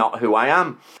that is not who I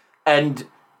am. And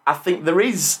I think there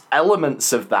is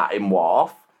elements of that in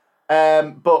Worf,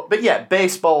 but yeah,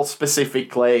 baseball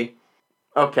specifically.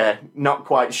 Okay, not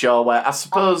quite sure where. I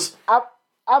suppose I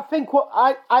think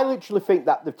I literally think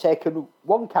that they've taken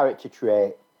one character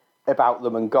trait about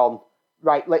them and gone,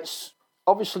 right,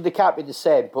 obviously they can't be the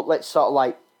same, but let's sort of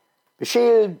like,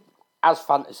 Bashir has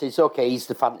fantasies, okay, he's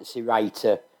the fantasy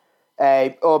writer.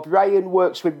 O'Brien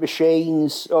works with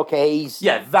machines, okay, he's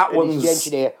the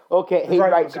engineer, okay, he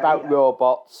writes about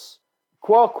robots.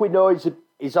 Quark, we know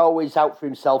he's always out for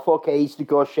himself, okay, he's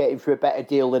negotiating for a better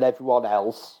deal than everyone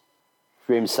else.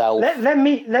 For himself. Let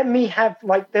me have,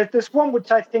 like, there's one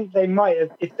which I think they might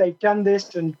have, if they've done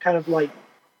this and kind of like,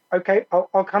 okay,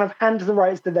 I'll kind of hand to the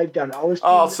writers that they've done it.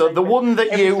 So the one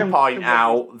that you point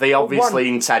out, they obviously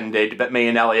intended, but me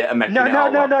and Elliot are making it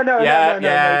all up.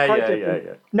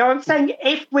 No. No, I'm saying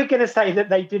if we're going to say that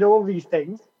they did all these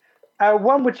things,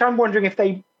 one which I'm wondering if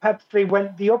they purposely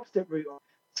went the opposite route on.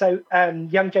 So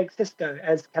young Jake Sisko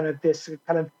as kind of this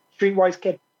kind of streetwise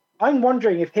kid. I'm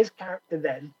wondering if his character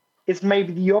then is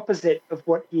maybe the opposite of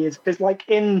what he is. Because like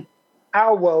in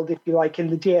our world, if you like, in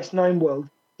the DS9 world,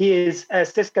 he is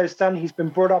Sisko's son. He's been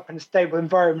brought up in a stable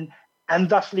environment, and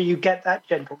thusly you get that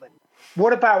gentleman.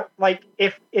 What about like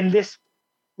if in this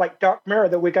like Dark Mirror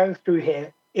that we're going through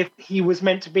here, if he was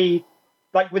meant to be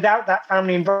like without that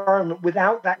family environment,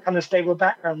 without that kind of stable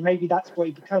background, maybe that's what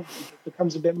he becomes. He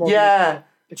becomes a bit more. Yeah,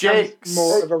 Jake's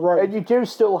more of a rogue. And you do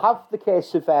still have the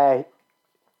case of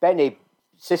Benny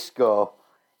Sisko.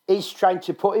 He's trying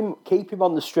to keep him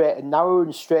on the straight and narrow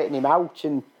and straighten him out,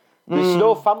 and there's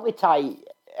no family tie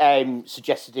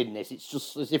suggested in this. It's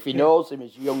just as if he knows him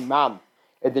as a young man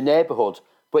in the neighbourhood,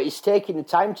 but he's taking the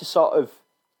time to sort of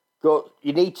go,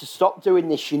 you need to stop doing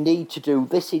this, you need to do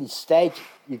this instead,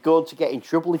 you're going to get in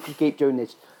trouble if you keep doing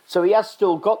this. So he has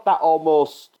still got that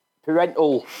almost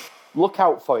parental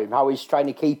lookout for him, how he's trying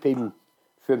to keep him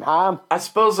from harm. I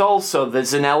suppose also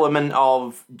there's an element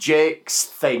of Jake's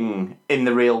thing in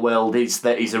the real world is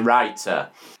that he's a writer,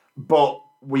 but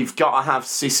we've got to have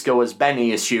Sisko as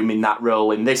Benny assuming that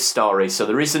role in this story, so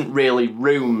there isn't really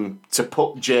room to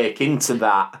put Jake into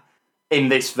that in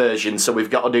this version, so we've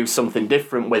got to do something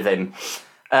different with him.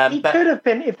 He could have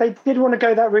been, if they did want to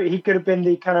go that route, he could have been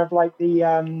the kind of like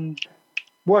the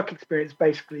work experience,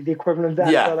 basically, the equivalent of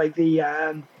that, so like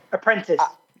the apprentice.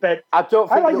 But I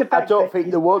don't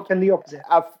think the work and the opposite.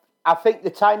 I think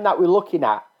the time that we're looking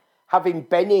at, having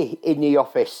Benny in the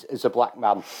office as a black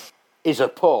man is a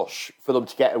push for them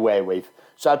to get away with.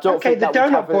 So I don't think that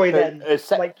donut boy then.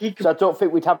 So I don't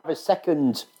think we'd have a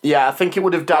second. Yeah, I think it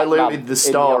would have diluted the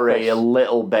story a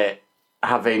little bit.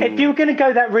 If you were going to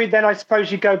go that route, then I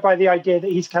suppose you go by the idea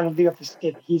that he's kind of the office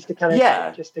kid. He's the kind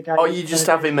of just the guy. Or you just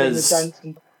have him as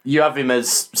you have him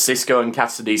as Sisko and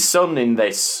Cassidy's son in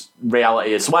this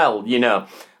reality as well, you know.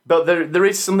 But there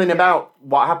is something about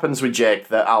what happens with Jake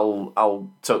that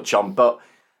I'll touch on. But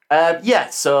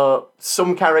so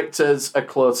some characters are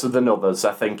closer than others,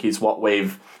 I think, is what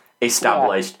we've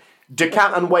established. Yeah.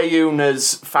 Dukat and Weyoun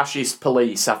as fascist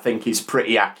police, I think, is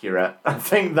pretty accurate. I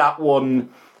think that one.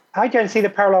 I don't see the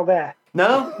parallel there.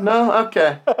 No,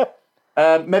 okay.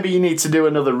 Maybe you need to do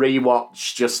another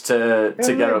rewatch just to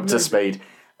get up to speed.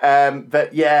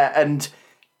 But yeah, and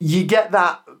you get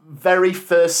that very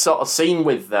first sort of scene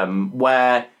with them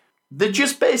where they're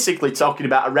just basically talking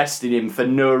about arresting him for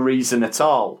no reason at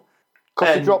all.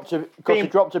 Because he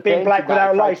dropped a being black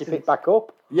without a license. To pick back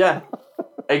up. Yeah,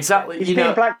 exactly.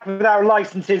 Being black without a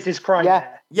license is his crime.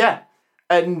 Yeah,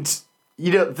 and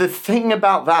you know the thing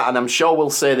about that, and I'm sure we'll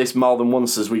say this more than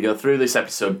once as we go through this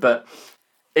episode, but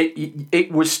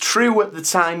it was true at the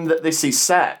time that this is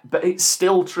set, but it's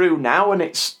still true now, and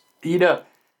it's, you know,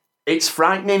 It's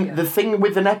frightening. Yeah. The thing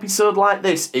with an episode like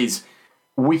this is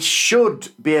we should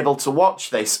be able to watch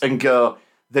this and go,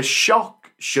 the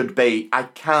shock should be, I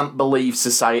can't believe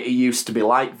society used to be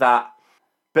like that.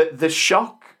 But the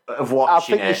shock of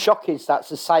watching the shock is that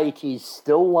society is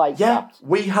still like that. Yeah,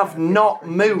 we have not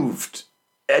moved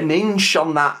an inch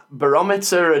on that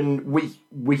barometer, and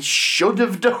we should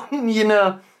have done, you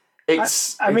know.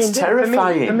 It's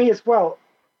terrifying. For me as well,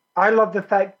 I love the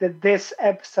fact that this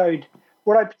episode,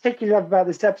 what I particularly love about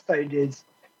this episode is,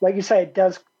 like you say, it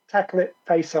does tackle it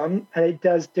face on, and it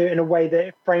does do it in a way that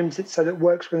it frames it so that it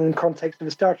works within the context of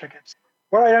a Star Trek episode.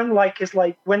 What I don't like is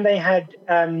like when they had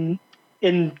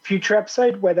in future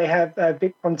episode where they have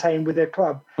Vic Fontaine with their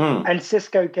club, and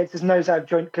Sisko gets his nose out of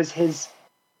joint because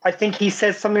I think he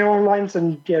says something along the lines,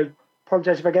 and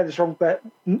apologize if I get this wrong, but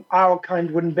our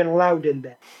kind wouldn't have been allowed in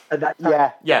there at that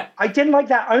time. Yeah. I didn't like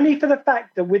that only for the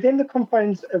fact that within the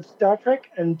confines of Star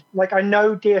Trek, and like I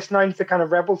know DS9's the kind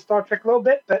of rebel Star Trek a little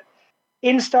bit, but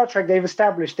in Star Trek they've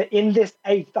established that in this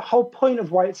age, the whole point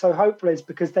of why it's so hopeful is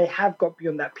because they have got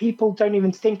beyond that. People don't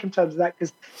even think in terms of that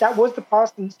because that was the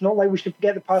past, and it's not like we should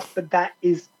forget the past, but that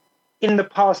is in the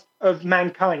past of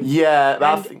mankind.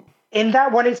 Yeah, in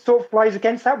that one, it sort of flies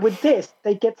against that. With this,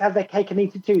 they get to have their cake and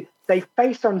eat it too. They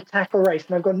face on tackle race,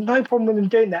 and I've got no problem with them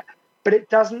doing that. But it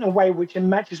doesn't in a way which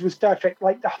matches with Star Trek.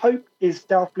 Like the hope is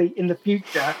Starfleet in the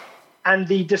future, and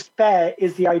the despair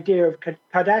is the idea of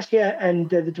Cardassia and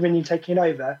the Dominion taking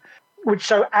over, which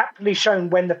so aptly shown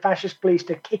when the fascist police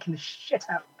are kicking the shit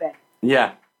out of them.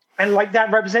 Yeah. And like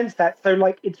that represents that. So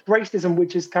like it's racism,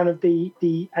 which is kind of the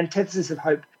antithesis of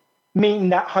hope, meeting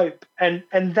that hope. And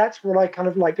that's what I kind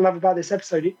of like love about this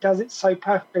episode. It does it so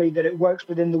perfectly that it works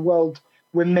within the world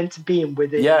we're meant to be in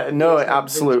with it. Yeah, no, it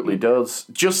absolutely does.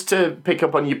 Just to pick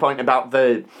up on your point about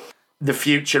the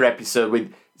future episode,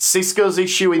 with Sisko's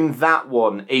issue in that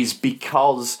one is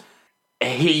because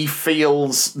he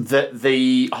feels that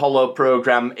the Holo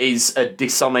program is a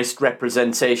dishonest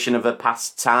representation of a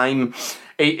past time.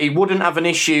 He wouldn't have an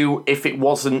issue if it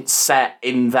wasn't set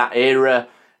in that era.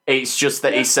 It's just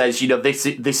that he says,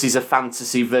 this is a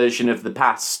fantasy version of the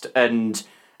past, and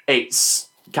it's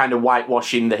kind of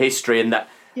whitewashing the history, and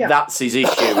that's his issue.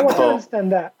 I don't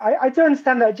understand that. I don't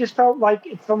understand that. It just felt like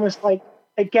it's almost like,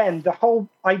 again, the whole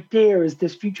idea is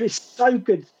this future is so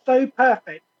good, so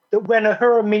perfect, that when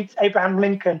Uhura meets Abraham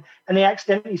Lincoln and he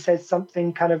accidentally says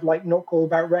something kind of like not cool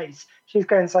about race, she's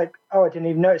going, it's like, oh, I didn't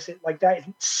even notice it. Like, that is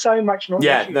so much not.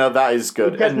 Yeah, no, that is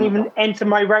good. It doesn't even enter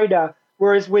my radar.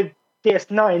 Whereas with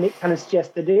DS9, it kind of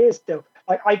suggests that it is still.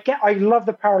 Like, I love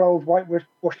the parallel of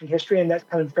whitewashing history, and that's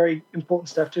kind of very important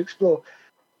stuff to explore.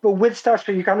 But with Star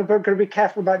Trek, you kind of got to be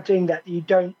careful about doing that. You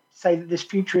don't say that this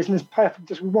future isn't as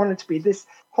perfect as we want it to be. This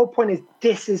whole point is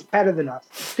this is better than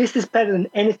us. This is better than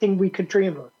anything we could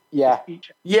dream of. Yeah.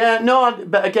 Future. Yeah, no,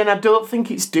 but again, I don't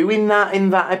think it's doing that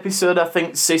in that episode. I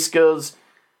think Sisko's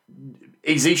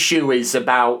his issue is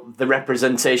about the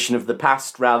representation of the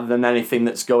past rather than anything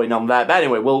that's going on there. But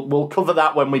anyway, we'll cover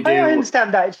that when we do. I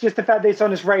understand that. It's just the fact that it's on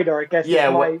his radar, I guess.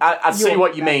 Yeah, I see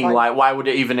what you mean. Like, why would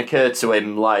it even occur to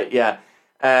him? Like, yeah.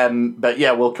 But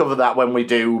yeah, we'll cover that when we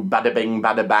do Bada Bing,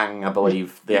 Bada Bang, I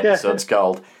believe the episode's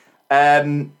called.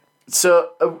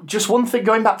 So just one thing,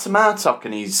 going back to Martok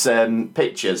and his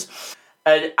pictures,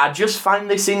 I just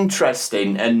find this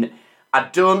interesting, and I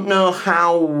don't know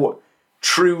how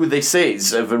true this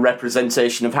is of a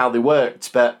representation of how they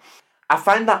worked, but I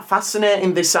find that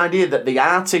fascinating, this idea that the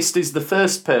artist is the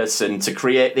first person to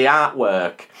create the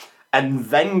artwork and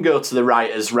then go to the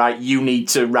writers, right, you need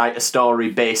to write a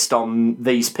story based on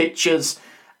these pictures.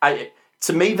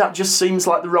 To me, that just seems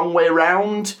like the wrong way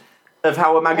around of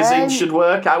how a magazine should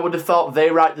work. I would have thought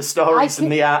they write the stories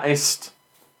and the artist.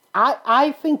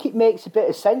 I think it makes a bit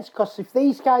of sense, because if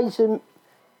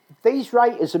these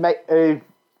writers are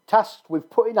tasked with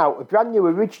putting out a brand new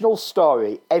original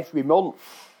story every month,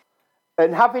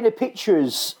 and having a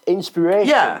picture's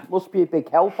inspiration must be a big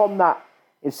help on that,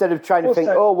 instead of trying to think,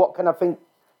 what can I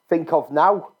think of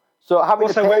now? So having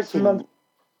a painting...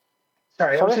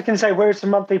 Sorry, I was just going to say, where it's a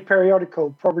monthly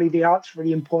periodical, probably the art's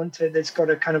really important. That's got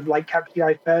to kind of like capture the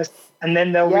eye first, and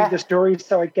then they'll read the stories.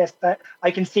 So I guess that I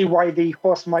can see why the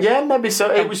horse might... Yeah, maybe so.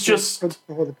 It was just...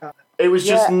 It was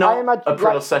just not a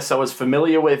process I was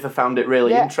familiar with. I found it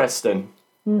really interesting.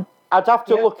 I'd have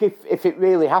to look if it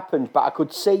really happened, but I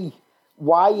could see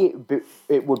why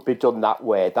it would be done that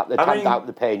way, that they tagged out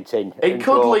the painting. It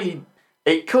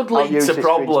could lead to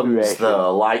problems,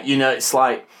 though. Like, it's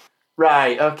like...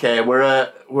 Right, okay, we're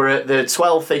at the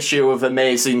 12th issue of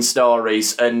Amazing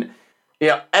Stories, and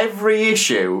every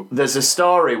issue there's a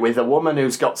story with a woman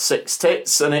who's got 6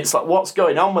 tits, and it's like, what's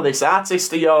going on with this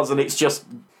artist of yours? And it's just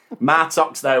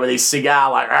Martok's there with his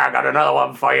cigar, like, I got another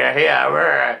one for you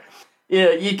here.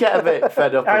 Yeah, you get a bit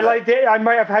fed up. I liked it. I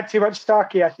might have had too much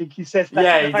Starkey, I think he says that.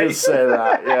 Yeah, he does say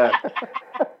that, yeah.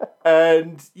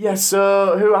 And, yeah,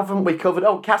 so who haven't we covered?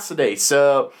 Oh, Cassidy.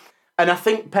 So, and I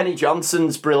think Penny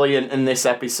Johnson's brilliant in this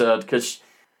episode because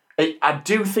I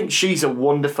do think she's a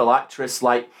wonderful actress.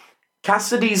 Like,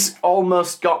 Cassidy's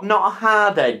almost got not a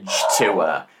hard edge to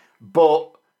her,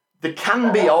 but there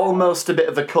can be almost a bit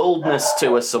of a coldness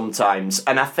to her sometimes.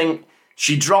 And I think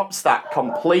she drops that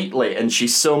completely, and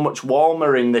she's so much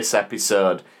warmer in this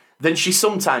episode than she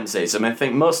sometimes is. I mean, I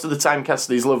think most of the time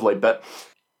Cassidy's lovely, but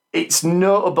it's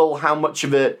notable how much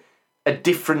of a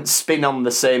different spin on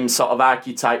the same sort of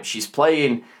archetype she's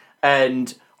playing.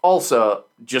 And also,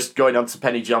 just going on to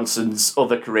Penny Johnson's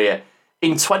other career,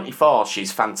 in 24,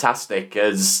 she's fantastic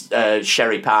as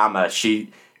Sherry Palmer.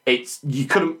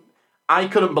 I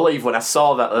couldn't believe when I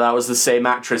saw that was the same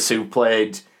actress who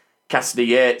played Cassidy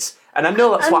Yates. And I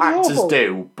know that's what actors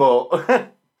do,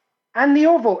 but... And the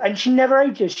Orville, and she never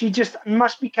ages. She just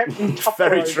must be kept in top.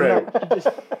 Very true. She just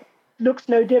looks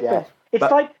no different. Yeah.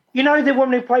 It's like, you know the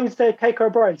woman who plays the Keiko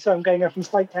O'Brien, so I'm going off from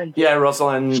slight tangent. Yeah,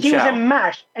 Rosalind She was in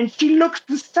MASH, and she looks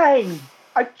the same.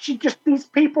 These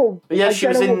people, she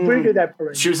was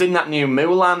in that new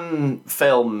Mulan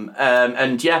film,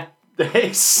 and yeah,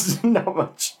 it's not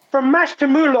much. From MASH to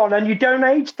Mulan, and you don't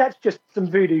age, that's just some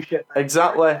voodoo shit.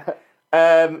 Exactly.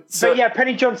 But yeah,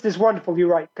 Penny Johnson is wonderful, you're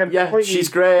right. Yeah, she's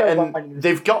great, and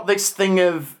they've got this thing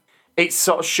of, it's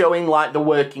sort of showing like the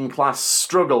working class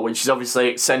struggle, which is obviously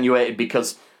accentuated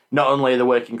because not only are they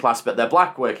working class, but they're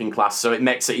black working class, so it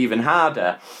makes it even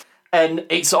harder. And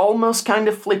it's almost kind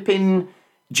of flipping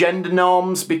gender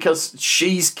norms because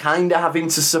she's kind of having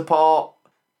to support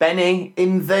Benny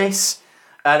in this.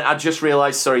 And I just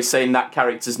realised, saying that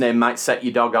character's name might set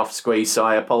your dog off, Squeeze, so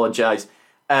I apologise.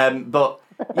 But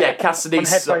yeah,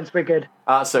 Cassidy's... headphones, we're good.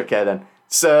 That's okay then.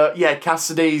 So yeah,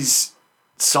 Cassidy's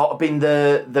sort of been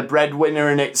the breadwinner,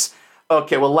 and it's,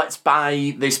 okay, well, let's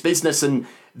buy this business. And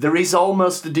there is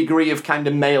almost a degree of kind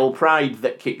of male pride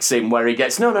that kicks in where he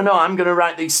gets, no, I'm going to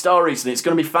write these stories and it's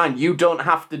going to be fine. You don't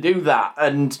have to do that.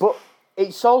 But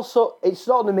it's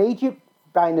not an immediate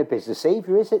buying a business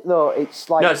either, is it, though? It's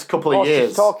like... No, it's a couple of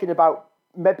years. She's talking about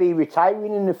maybe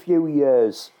retiring in a few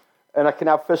years and I can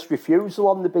have first refusal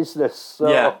on the business. So.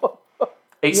 Yeah.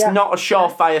 It's not a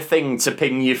surefire thing to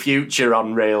pin your future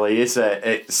on, really, is it?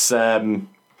 It's... And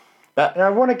I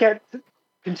want to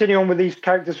continue on with these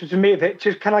characters, which are me a bit.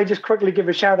 Can I just quickly give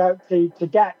a shout out to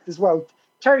Dax as well?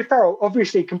 Terry Farrell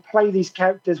obviously can play these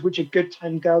characters, which are good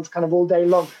time girls, kind of all day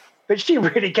long, but she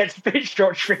really gets a bit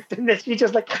short shrift in this. She's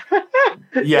just like,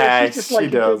 yeah, she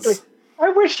does. I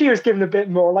wish she was given a bit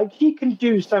more. Like, she can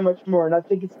do so much more, and I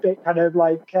think it's a bit kind of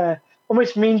like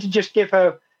almost mean to just give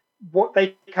her what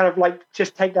they kind of like,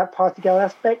 just take that party girl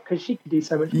aspect, because she can do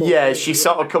so much more. Yeah, she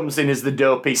sort of comes in as the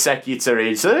dopey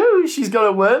secretary. So, she's got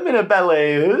a worm in her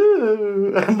belly.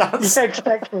 Ooh. And that's,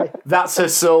 exactly. That's her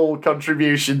sole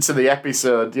contribution to the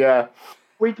episode, yeah.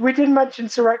 We did mention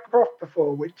Sirach Croft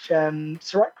before, which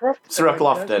Sirach Croft? Sirach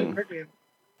Lofton.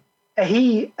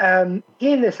 He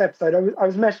in this episode, I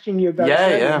was messaging you about it,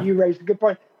 and you raised a good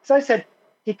point. So I said,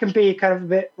 he can be kind of a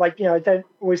bit like, I don't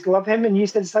always love him. And you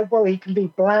said, it's like, well, he can be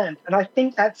bland. And I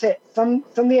think that's it. Some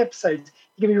of the episodes,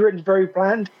 he can be written very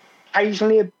bland,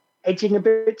 occasionally edging a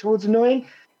bit towards annoying.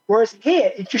 Whereas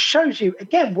here, it just shows you,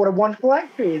 again, what a wonderful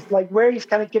actor he is. Like, where he's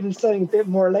kind of given something a bit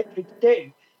more electric to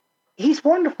do. He's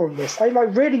wonderful in this. I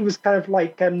really was kind of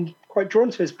like quite drawn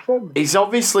to his performance. He's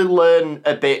obviously learned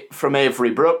a bit from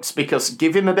Avery Brooks, because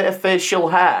give him a bit of facial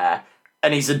hair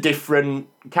and he's a different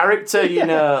character,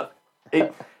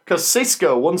 Because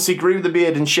Sisko, once he grew the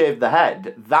beard and shaved the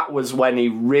head, that was when he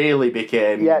really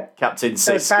became Captain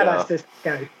Sisko. Badass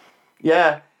Sisko.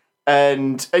 Yeah.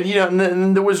 And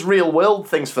there was real world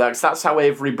things for that, because that's how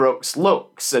Avery Brooks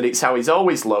looks, and it's how he's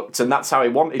always looked, and that's how he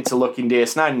wanted to look in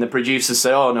DS9. And the producers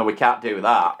say, oh, no, we can't do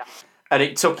that. And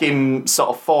it took him sort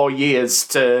of 4 years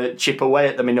to chip away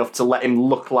at them enough to let him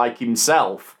look like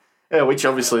himself, which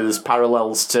obviously there's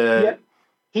parallels to... Yep.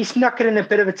 He snuck it in a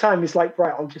bit of a time. He's like,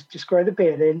 right, I'll just grow the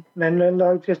beard in, and then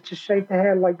I'll just shave the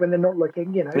hair like when they're not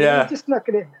looking, Yeah. He just snuck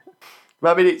it in.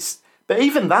 I mean, but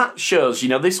even that shows,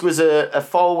 this was a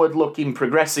forward-looking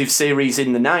progressive series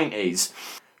in the 90s,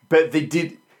 but they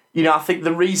did, I think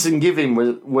the reason given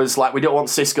was like, we don't want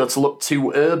Sisko to look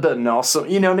too urban or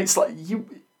something, and it's like,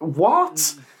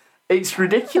 what? It's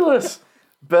ridiculous.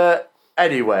 But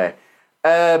anyway,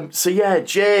 so yeah,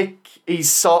 Jake,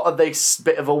 he's sort of this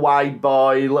bit of a wide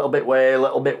boy, a little bit way, a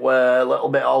little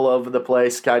bit all over the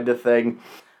place kind of thing.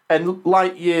 And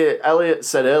like Elliot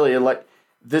said earlier, like,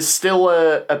 there's still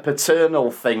a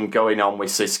paternal thing going on with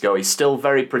Sisko. He's still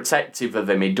very protective of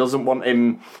him. He doesn't want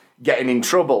him getting in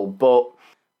trouble, but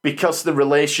because the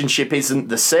relationship isn't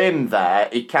the same there,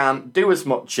 he can't do as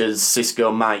much as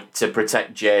Sisko might to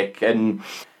protect Jake. And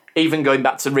even going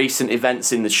back to recent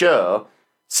events in the show,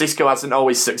 Sisko hasn't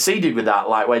always succeeded with that,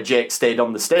 like where Jake stayed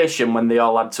on the station when they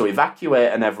all had to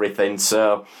evacuate and everything.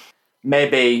 So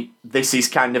maybe this is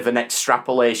kind of an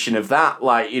extrapolation of that.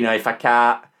 Like, you know, if I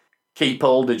can't keep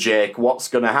hold of Jake, what's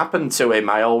going to happen to him?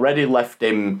 I already left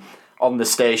him on the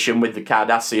station with the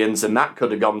Cardassians, and that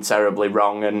could have gone terribly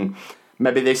wrong. And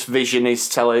maybe this vision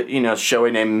is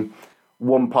showing him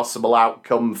one possible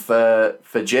outcome for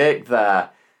Jake there.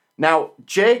 Now,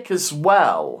 Jake as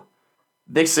well,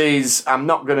 this is, I'm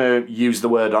not going to use the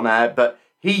word on air, but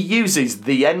he uses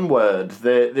the N-word,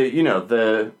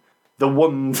 the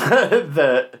one,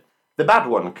 the bad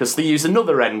one, because they use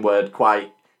another N-word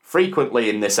quite frequently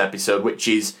in this episode, which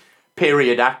is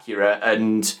period accurate,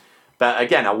 but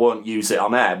again, I won't use it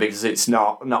on air because it's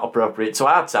not appropriate to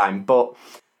our time, but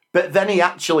then he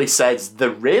actually says the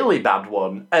really bad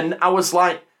one, and I was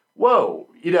like, whoa,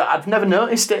 I've never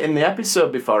noticed it in the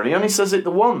episode before, and he only says it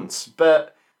the once,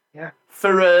 but yeah.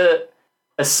 For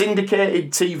a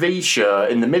syndicated TV show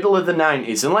in the middle of the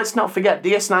 90s, and let's not forget,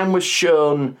 DS9 was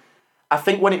shown, I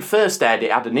think when it first aired,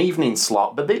 it had an evening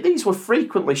slot, but these were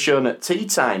frequently shown at tea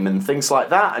time and things like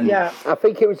that. And yeah, I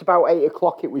think it was about 8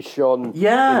 o'clock it was shown in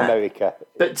America.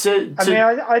 But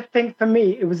I think for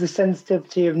me, it was the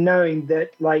sensitivity of knowing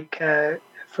that, like,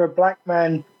 for a black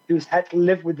man who's had to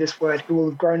live with this word, who will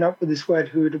have grown up with this word,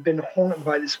 who would have been haunted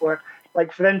by this word,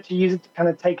 like, for them to use it to kind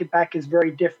of take it back is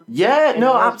very different. Yeah,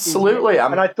 no, absolutely.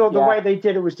 And I thought the way they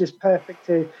did it was just perfect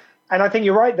too. And I think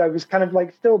you're right, though. It was kind of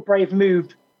like still a brave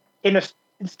move in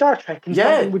Star Trek, and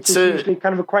something which is usually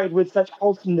kind of equated with such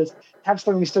wholesomeness. To have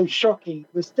something so shocking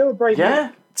was still a brave move.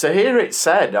 Yeah, to hear it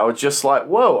said, I was just like,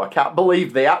 whoa, I can't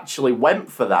believe they actually went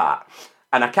for that.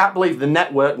 And I can't believe the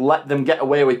network let them get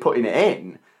away with putting it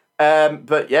in.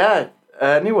 But yeah,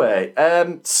 anyway.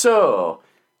 So,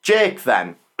 Jake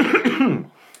then.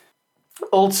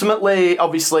 Ultimately,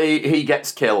 obviously, he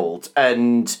gets killed,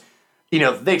 and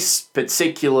this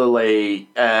particularly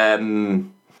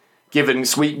given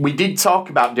we did talk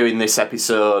about doing this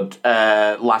episode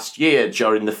last year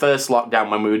during the first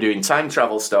lockdown when we were doing time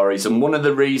travel stories, and one of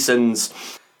the reasons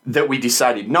that we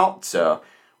decided not to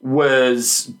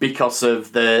was because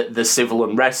of the civil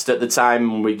unrest at the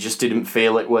time. We just didn't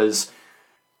feel it was.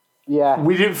 Yeah.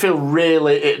 We didn't feel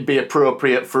really it'd be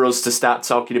appropriate for us to start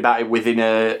talking about it within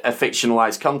a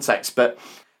fictionalized context, but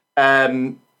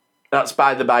that's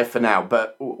by the by for now.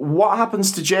 But what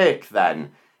happens to Jake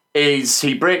then is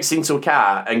he breaks into a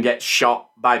car and gets shot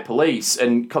by police,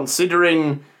 and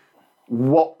considering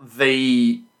what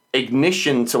the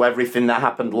ignition to everything that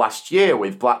happened last year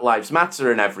with Black Lives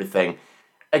Matter and everything,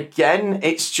 again,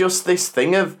 it's just this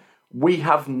thing of we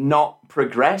have not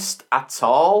progressed at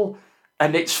all.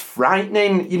 And it's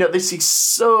frightening. This is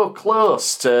so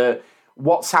close to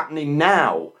what's happening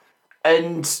now.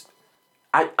 And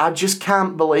I just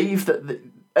can't believe that.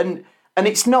 And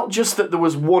it's not just that there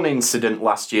was one incident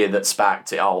last year that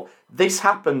sparked it all. This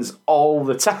happens all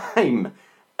the time.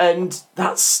 And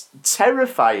that's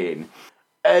terrifying.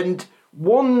 And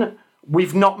one,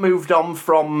 we've not moved on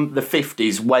from the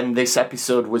 50s when this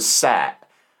episode was set.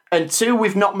 And two,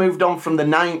 we've not moved on from the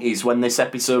 90s when this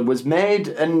episode was made.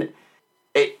 And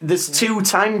there's 2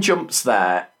 time jumps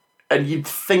there, and you'd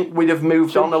think we'd have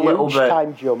moved on a little bit.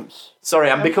 Time jumps.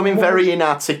 Sorry, I'm becoming very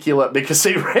inarticulate because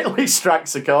it really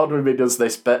strikes a chord when he does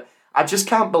this, but I just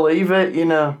can't believe it,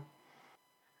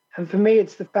 And for me,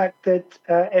 it's the fact that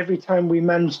every time we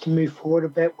manage to move forward a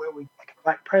bit, where we like a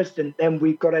black president, then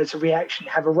we've got as a reaction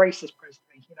have a racist president.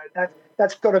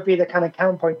 That's got to be the kind of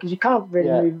counterpoint, because you can't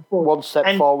really move forward. 1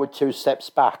 step forward, 2 steps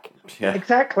back. Yeah.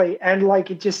 Exactly. And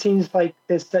it just seems like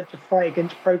there's such a fight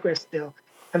against progress still.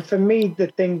 And for me, the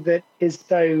thing that is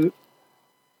so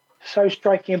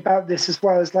striking about this as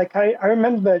well is I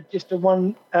remember just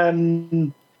someone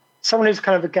who's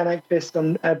kind of a gun activist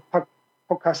on a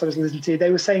podcast I was listening to,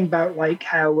 they were saying about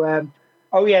how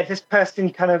this person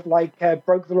kind of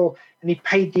broke the law and he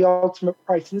paid the ultimate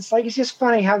price. And it's just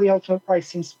funny how the ultimate price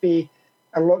seems to be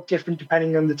a lot different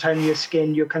depending on the tone of your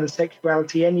skin, your kind of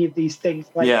sexuality, any of these things.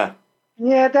 That's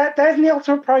the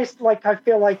ultimate price. I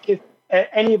feel like if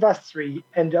any of us 3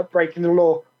 end up breaking the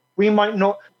law, we might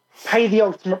not pay the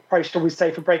ultimate price, shall we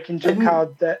say, for breaking into a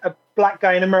card that a black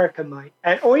guy in America might.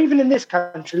 Or even in this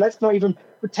country, let's not even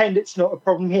pretend it's not a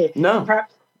problem here. No.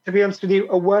 Perhaps, to be honest with you,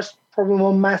 a worse problem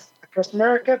en masse across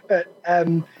America, but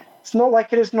it's not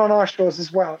like it isn't on our shores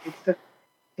as well.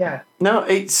 Yeah. No,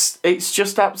 it's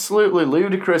just absolutely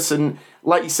ludicrous. And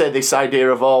like you say, this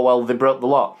idea of, oh, well, they broke the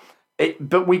law.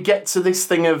 But we get to this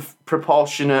thing of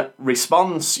proportionate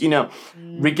response,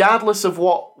 regardless of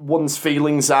what one's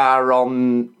feelings are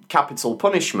on capital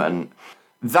punishment,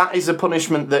 that is a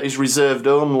punishment that is reserved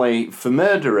only for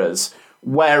murderers,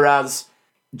 whereas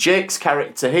Jake's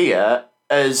character here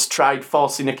has tried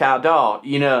forcing a car door,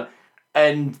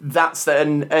 and that's the...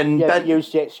 And Ben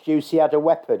used the excuse he had a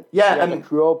weapon. Yeah, he had a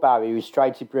crowbar. He was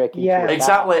trying to break into a car.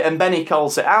 Exactly, and Benny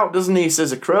calls it out, doesn't he? He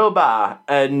says a crowbar,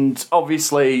 and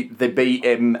obviously they beat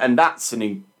him, and that's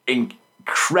an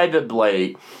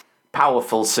incredibly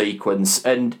powerful sequence.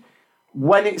 And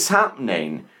when it's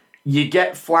happening, you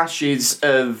get flashes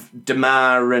of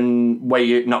Damar and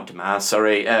Weyoun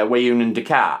and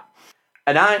Descartes.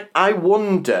 And I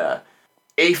wonder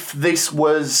if this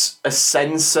was a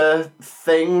censor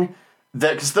thing,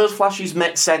 because those flashes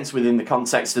make sense within the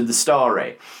context of the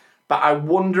story, but I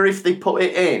wonder if they put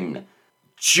it in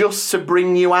just to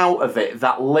bring you out of it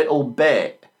that little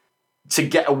bit, to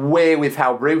get away with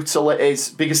how brutal it is,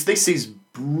 because this is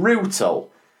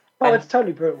brutal. Oh, it's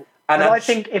totally brutal. And I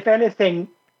think, if anything...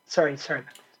 Sorry.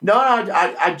 No,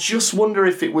 I just wonder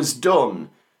if it was done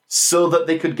so that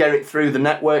they could get it through the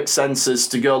network censors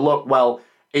to go, look, well,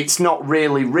 it's not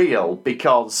really real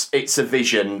because it's a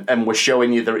vision, and we're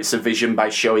showing you that it's a vision by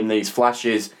showing these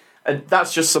flashes. And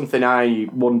that's just something I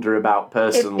wonder about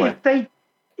personally.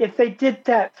 If they did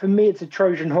that, for me, it's a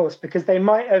Trojan horse, because they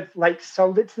might have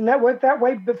sold it to the network that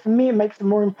way. But for me, it makes it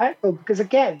more impactful because,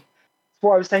 again, it's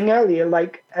what I was saying earlier.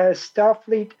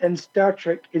 Starfleet and Star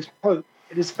Trek is hope.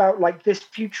 It is about this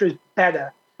future is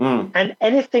better. And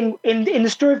anything in the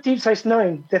story of Deep Space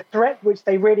Nine, the threat which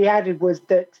they really added was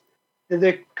that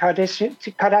the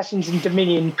Cardassians and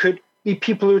Dominion could be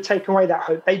people who take away that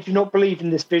hope. They do not believe in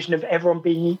this vision of everyone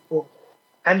being equal.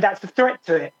 And that's the threat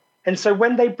to it. And so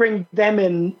when they bring them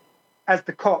in as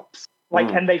the cops,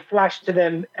 and they flash to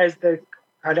them as the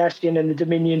Cardassian and the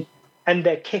Dominion, and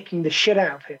they're kicking the shit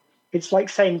out of him, it's like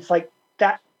saying,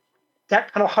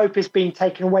 that kind of hope is being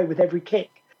taken away with every kick.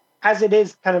 As it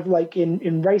is kind of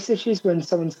in race issues, when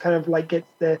someone's kind of gets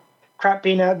the crap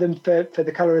beaten out of them for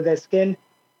the colour of their skin.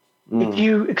 If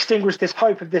you extinguish this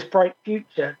hope of this bright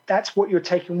future, that's what you're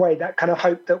taking away, that kind of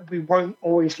hope that we won't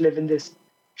always live in this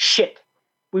shit.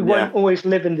 We won't always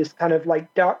live in this kind of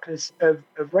darkness of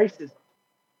racism.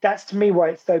 That's to me why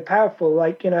it's so powerful.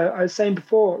 I was saying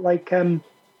before,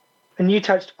 and you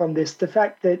touched upon this, the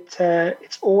fact that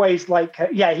it's always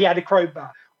he had a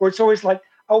crowbar, or it's always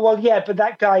oh, well, yeah, but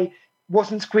that guy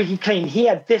wasn't squeaky clean. He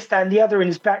had this, that, and the other in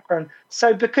his background.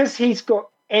 So because he's got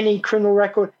any criminal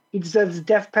record, he deserves a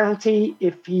death penalty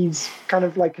if he's kind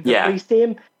of if the police see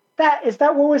him. Is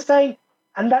that what we're saying?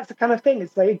 And that's the kind of thing.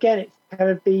 It's again, it's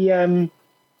kind of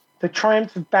the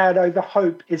triumph of bad over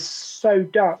hope is so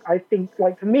dark. I think,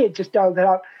 for me, it just dialed it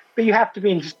up. But you have to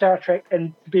be into Star Trek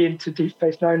and be into Deep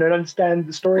Space Nine and understand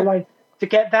the storyline to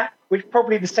get that, which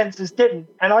probably the censors didn't.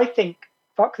 And I think,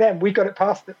 fuck them, we got it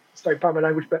past them. Sorry, pardon my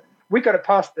language, but we got it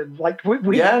past them.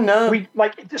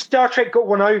 Star Trek got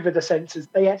one over the censors.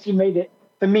 They actually made it,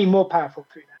 for me, more powerful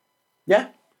through that. Yeah.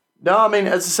 No, I mean,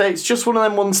 as I say, it's just one of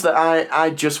them ones that I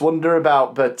just wonder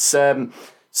about. But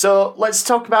so let's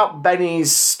talk about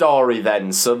Benny's story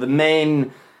then. So the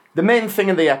main thing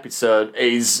of the episode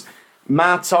is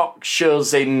Martok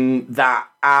shows in that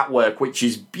artwork, which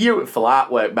is beautiful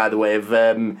artwork, by the way, of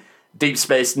Deep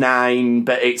Space Nine,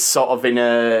 but it's sort of in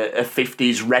a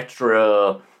 50s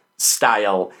retro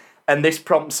style. And this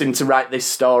prompts him to write this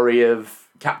story of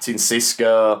Captain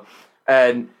Sisko.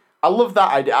 And I love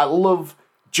that idea. I love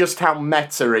just how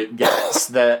meta it gets,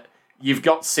 that you've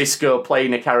got Sisko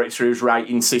playing a character who's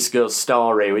writing Sisko's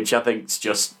story, which I think is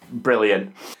just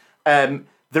brilliant.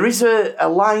 There is a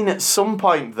line at some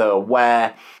point, though,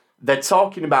 where they're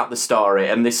talking about the story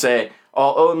and they say,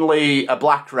 only a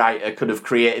black writer could have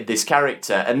created this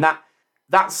character. And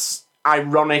that's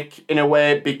ironic in a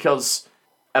way, because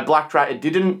a black writer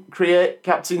didn't create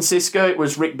Captain Sisko. It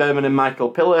was Rick Berman and Michael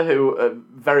Piller, who are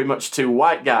very much two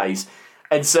white guys.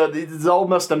 And so there's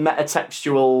almost a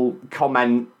metatextual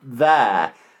comment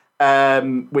there,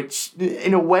 which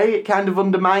in a way it kind of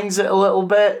undermines it a little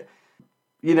bit.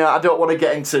 I don't want to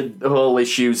get into the whole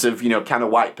issues of, can a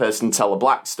white person tell a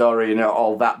black story,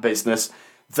 all that business.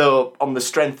 Though on the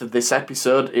strength of this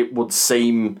episode, it would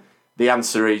seem the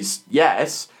answer is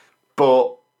yes.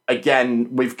 But again,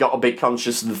 we've got to be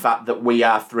conscious of the fact that we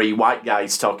are three white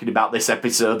guys talking about this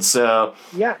episode. So,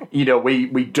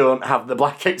 we don't have the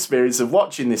black experience of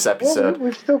watching this episode. Well,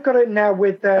 we've still got it now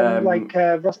with,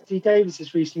 Russell T Davies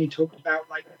has recently talked about,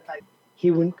 he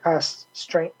wouldn't cast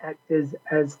straight actors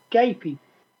as gay people.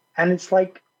 And it's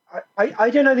like, I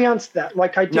don't know the answer to that.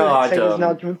 Like, I don't say there's an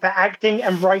argument for acting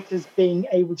and writers being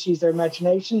able to use their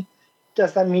imagination.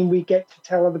 Does that mean we get to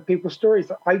tell other people's stories?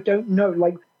 I don't know.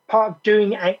 Like, part of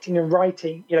doing acting and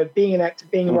writing, being an actor,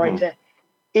 being a writer,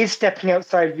 is stepping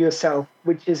outside of yourself,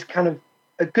 which is kind of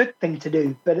a good thing to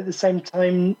do. But at the same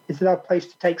time, it's our place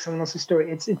to take someone else's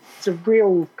story. It's a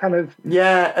real kind of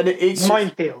and it's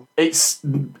minefield. It's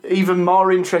even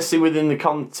more interesting within the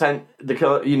content,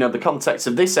 the context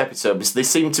of this episode, because they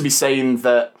seem to be saying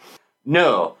that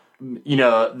no,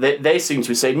 they seem to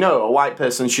be saying no, a white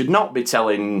person should not be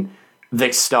telling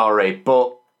this story,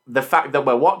 but the fact that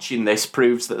we're watching this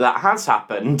proves that has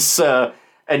happened. So,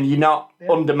 and you're not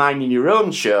undermining your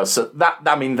own show. So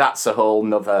that's a whole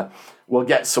nother. We'll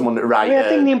get someone to write. I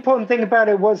think the important thing about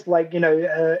it was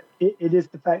it is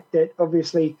the fact that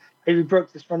obviously Avery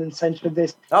Brooks is front and center of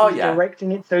this. He's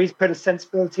directing it, so he's put a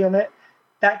sensibility on it.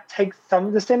 That takes some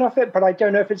of the sin off it, but I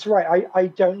don't know if it's right. I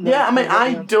don't know. Yeah,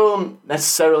 I don't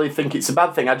necessarily think it's a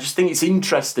bad thing. I just think it's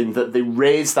interesting that they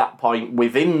raise that point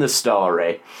within the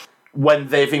story when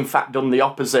they've in fact done the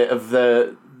opposite of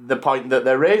the point that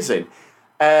they're raising.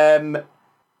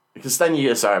 Because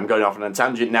then sorry, I'm going off on a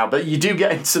tangent now, but you do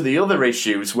get into the other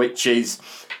issues, which is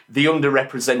the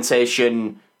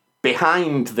underrepresentation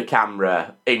behind the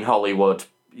camera in Hollywood,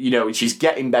 which is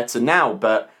getting better now,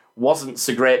 but wasn't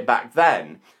so great back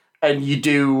then. And you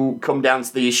do come down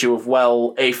to the issue of,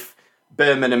 well, if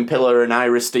Berman and Pillar and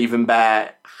Ira Stephen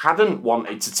Bear hadn't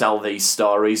wanted to tell these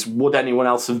stories, would anyone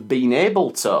else have been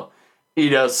able to?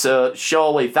 So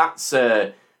surely that's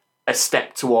a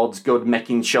step towards good,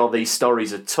 making sure these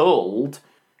stories are told,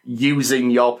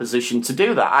 using your position to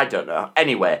do that. I don't know.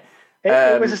 Anyway.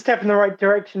 It was a step in the right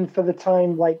direction for the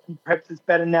time. Like, perhaps it's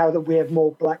better now that we have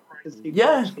more black writers who can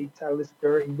actually tell the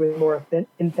story with more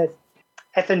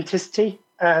authenticity.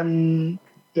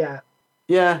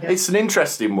 Yeah, it's an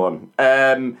interesting one.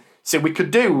 So we could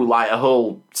do like a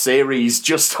whole series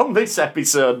just on this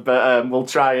episode, but we'll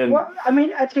try and... Well,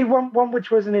 actually, one which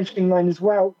was an interesting line as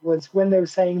well was when they were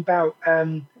saying about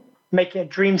making a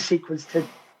dream sequence to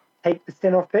take the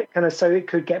sin off it, kind of so it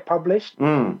could get published.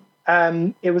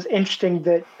 It was interesting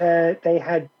that they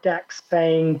had Dax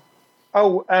saying,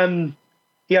 would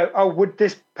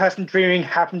this person dreaming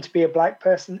happen to be a black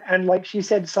person? And like she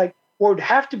said, it's like, well, it would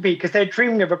have to be because they're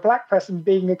dreaming of a black person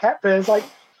being a captain. It's like,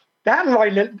 that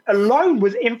line alone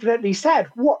was infinitely sad.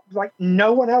 What, like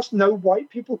no one else, no white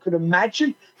people could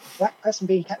imagine a black person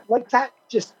being captain? Like that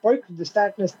just spoke of the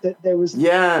sadness that there was.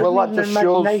 Yeah, well,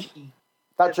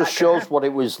 that just shows what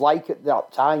it was like at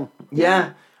that time.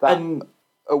 Yeah, and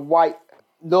a white,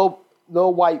 no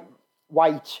white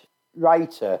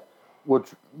writer would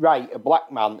write a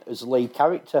black man as a lead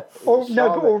character. Or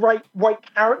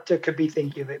white character could be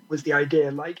thinking of it was the idea.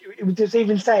 Like it was just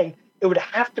even saying it would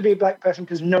have to be a black person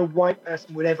because no white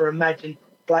person would ever imagine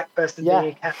black person being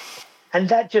a captain. And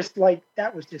that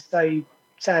was just so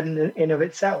sad in of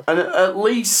itself. And at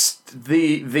least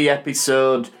the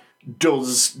episode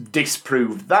does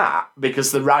disprove that,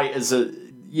 because the writers are,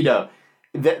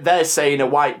 they're saying a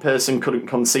white person couldn't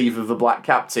conceive of a black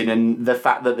captain, and the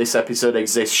fact that this episode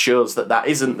exists shows that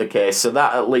isn't the case, so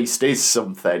that at least is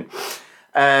something.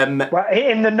 Well,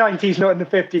 in the 90s, not in the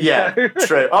 50s. Yeah,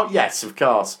 true. Oh, yes, of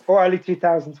course. Or early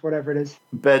 2000s, whatever it is.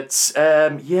 But,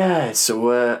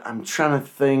 so I'm trying to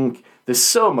think. There's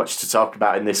so much to talk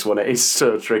about in this one. It is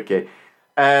so tricky.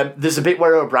 There's a bit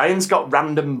where O'Brien's got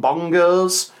random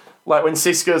bongos. Like when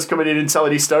Sisko's coming in and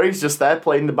telling his story, he's just there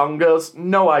playing the bongos.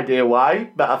 No idea why,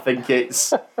 but I think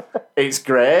it's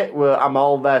great. I'm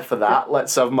all there for that.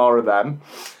 Let's have more of them.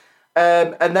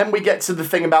 And then we get to the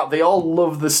thing about they all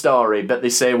love the story, but they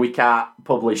say we can't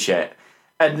publish it.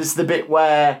 And there's the bit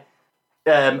where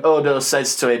Odo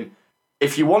says to him,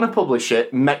 if you want to publish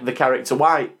it, make the character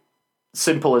white.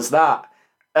 Simple as that.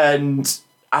 And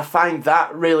I find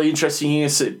that really interesting.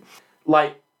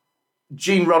 Like,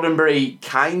 Gene Roddenberry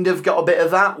kind of got a bit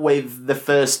of that with the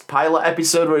first pilot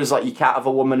episode, where it's like you can't have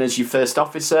a woman as your first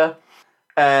officer.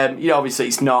 Obviously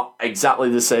it's not exactly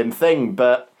the same thing,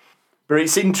 but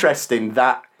it's interesting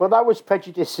that... Well, that was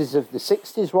prejudices of the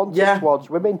 60s, wasn't it, towards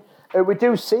women? We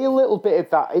do see a little bit of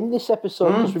that in this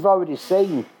episode, because we've already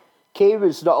seen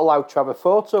Kira's not allowed to have a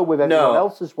photo with everyone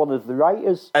else as one of the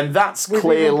writers. And that's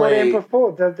clearly...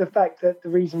 Before, the fact that the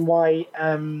reason why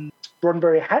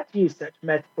Roddenberry had to use such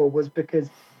metaphor was because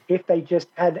if they just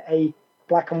had a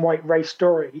black and white race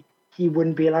story, he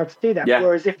wouldn't be allowed to do that. Yeah.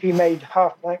 Whereas if he made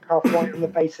half black, half white on the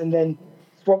face and then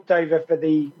swapped over for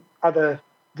the other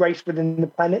race within the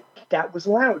planet, that was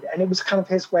allowed. And it was kind of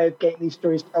his way of getting these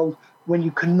stories told when you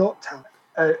could not tell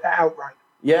it outright.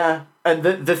 Yeah, and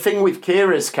the thing with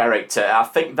Kira's character, I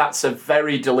think that's a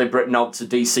very deliberate nod to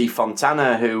DC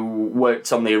Fontana, who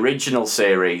worked on the original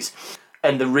series.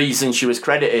 And the reason she was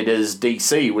credited as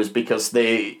DC was because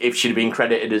if she'd been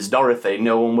credited as Dorothy,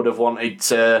 no one would have wanted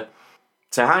to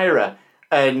hire her.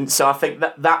 And so I think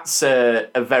that's a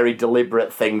very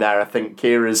deliberate thing there. I think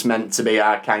Kira's meant to be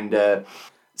our kind of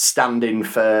stand-in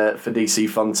for DC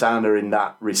Fontana in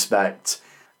that respect.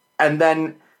 And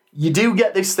then you do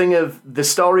get this thing of the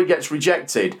story gets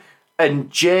rejected,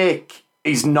 and Jake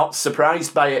is not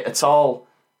surprised by it at all.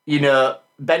 You know,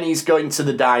 Benny's going to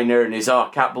the diner and he's, I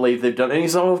can't believe they've done it. And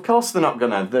he's, of course they're not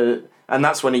going to. And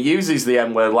that's when he uses the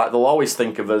M word, like they'll always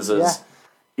think of us as...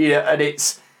 Yeah, and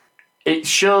it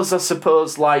shows, I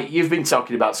suppose, like you've been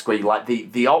talking about, Squeak, like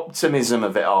the optimism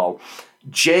of it all.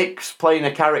 Jake's playing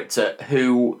a character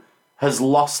who has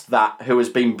lost that, who has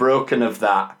been broken of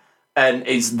that, and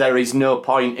there is no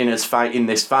point in us fighting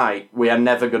this fight. We are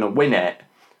never going to win it.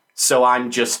 So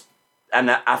I'm just... And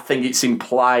I think it's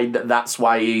implied that that's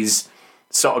why he's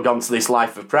sort of gone to this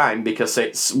life of crime, because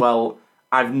it's, well,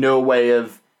 I've no way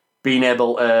of being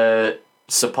able to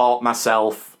support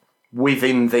myself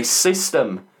within this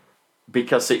system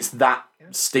because it's that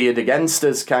steered against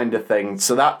us kind of thing.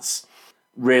 So that's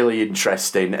really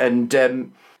interesting.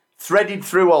 And threaded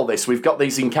through all this, we've got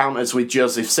these encounters with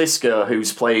Joseph Sisko,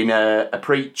 who's playing a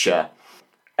preacher.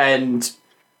 And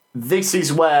this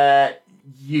is where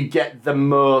you get the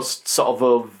most sort of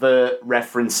overt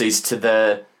references to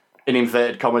the, in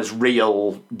inverted commas,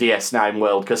 real DS9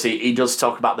 world, because he does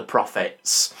talk about the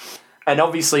prophets. And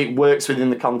obviously it works within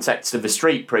the context of a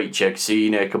street preacher, because, you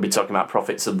know, it could be talking about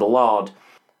prophets of the Lord,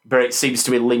 but it seems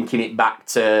to be linking it back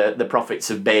to the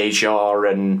prophets of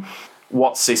Bajor and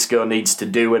what Sisko needs to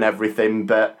do and everything.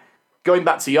 But going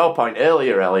back to your point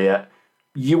earlier, Elliot,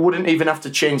 you wouldn't even have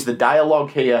to change the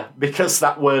dialogue here, because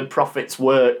that word prophets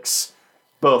works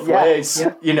both ways.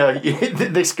 Yeah. You know,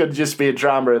 this could just be a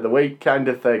drama of the week kind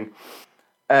of thing.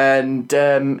 And,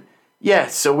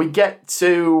 so we get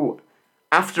to...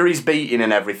 After he's beaten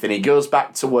and everything, he goes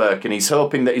back to work and he's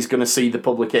hoping that he's going to see the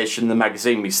publication in the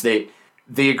magazine.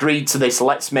 They agreed to this,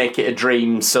 let's make it a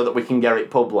dream so that we can get it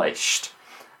published.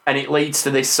 And it leads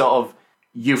to this sort of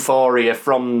euphoria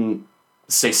from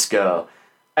Sisko.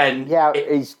 And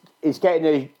he's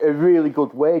getting a really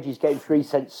good wage. He's getting 3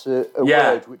 cents a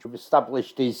word, which we've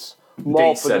established is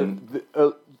more decent for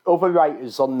the other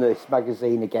writers on this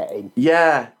magazine are getting.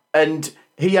 Yeah, and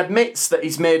he admits that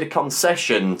he's made a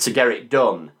concession to get it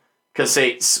done. Because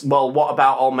it's, well, what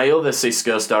about all my other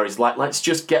Sisko stories? Like, let's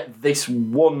just get this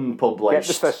one published.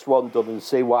 Get the first one done and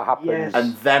see what happens. Yes.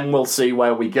 And then we'll see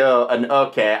where we go. And,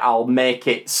 okay, I'll make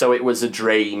it so it was a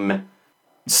dream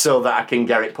so that I can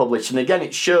get it published. And again,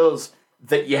 it shows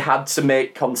that you had to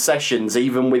make concessions,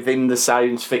 even within the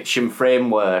science fiction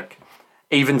framework,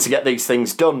 even to get these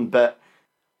things done. But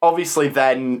obviously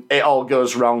then it all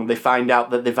goes wrong. They find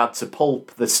out that they've had to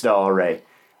pulp the story.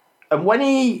 And when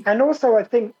he... And also, I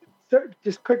think,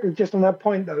 just quickly, just on that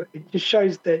point, though, it just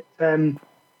shows that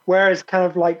whereas kind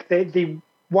of like the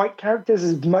white characters,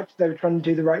 as much as they were trying to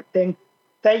do the right thing,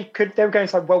 they were going to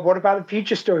say, well, what about the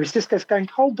future stories? This guy's going,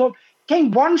 hold on.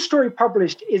 Getting one story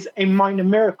published is a minor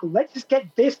miracle. Let's just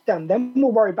get this done. Then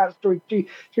we'll worry about story 2,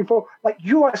 3, 4. Like,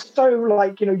 you are so,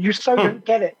 like, you so don't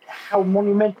get it, how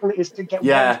monumental it is to get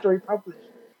one story published.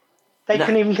 They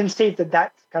can even concede that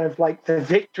that's kind of like the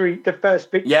victory, the first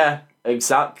victory. Yeah,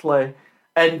 exactly.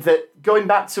 And that going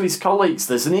back to his colleagues,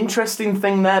 there's an interesting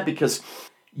thing there, because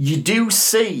you do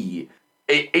see,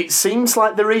 it seems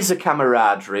like there is a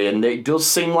camaraderie and it does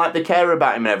seem like they care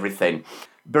about him and everything.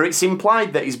 But it's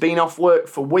implied that he's been off work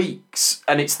for weeks,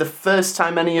 and it's the first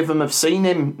time any of them have seen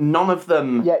him. None of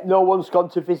them. Yeah, no one's gone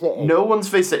to visit him. No one's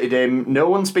visited him. No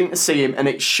one's been to see him, and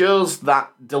it shows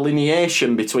that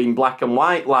delineation between black and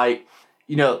white. Like,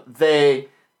 they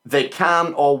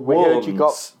can or won't. We heard you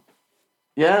got.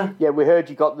 Yeah. Yeah, we heard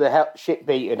you got the shit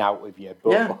beaten out with you.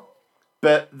 But yeah.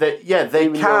 But they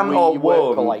can or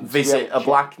won't visit a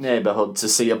black neighbourhood to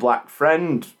see a black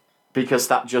friend, because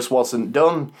that just wasn't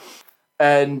done.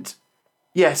 And,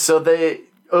 so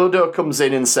Odo comes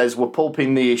in and says, we're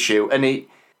pulping the issue. And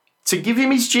to give him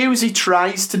his dues, he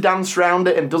tries to dance around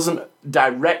it and doesn't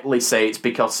directly say it's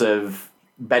because of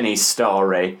Benny's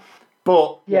story.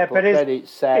 But but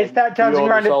is that dancing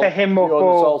around it for him or for...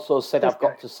 He also said, I've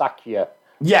got to sack you.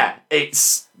 Yeah,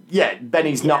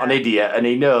 Benny's not an idiot, and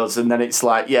he knows. And then it's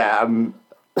like, I'm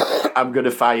going to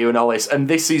fire you and all this. And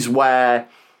this is where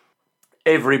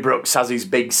Avery Brooks has his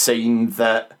big scene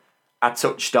that I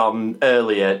touched on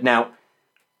earlier. Now,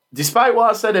 despite what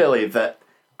I said earlier, that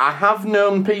I have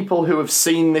known people who have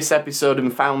seen this episode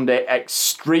and found it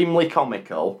extremely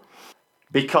comical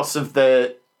because of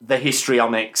the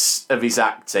histrionics of his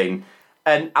acting.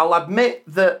 And I'll admit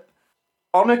that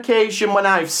on occasion when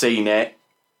I've seen it,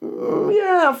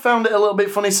 I've found it a little bit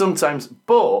funny sometimes.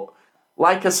 But,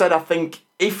 like I said, I think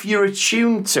if you're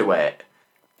attuned to it,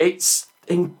 it's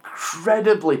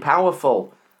incredibly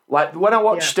powerful. Like, when I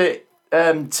watched it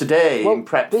today in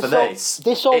prep for this,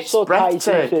 this also ties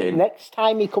into next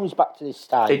time he comes back to this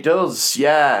time. It does,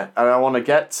 yeah, and I want to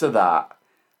get to that.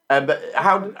 But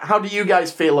how do you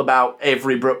guys feel about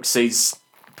Avery Brooks's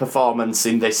performance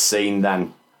in this scene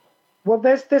then? Well,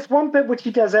 there's one bit which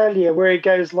he does earlier where he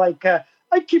goes like,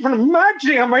 I keep on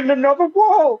imagining I'm in another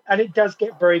wall, and it does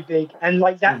get very big, and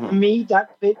like that for me,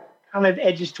 that bit kind of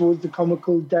edges towards the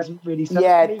comical, doesn't really.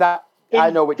 I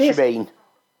know what you mean.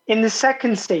 In the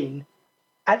second scene,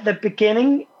 at the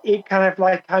beginning, it kind of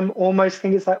like I'm almost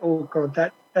thinking it's like, oh god,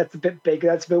 that's a bit big,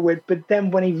 that's a bit weird. But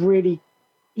then when he really,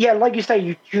 like you say,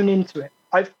 you tune into it.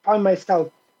 I find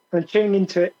myself kind of tuning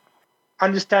into it,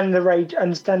 understanding the rage,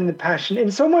 understanding the passion.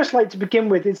 It's almost like to begin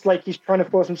with, it's like he's trying to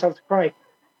force himself to cry.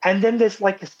 And then there's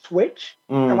like a switch.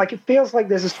 And like it feels like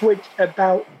there's a switch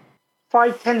about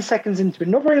 5-10 seconds into it.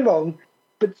 Not very long,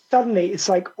 but suddenly it's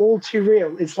like all too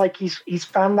real. It's like he's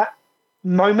found that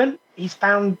moment. He's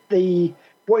found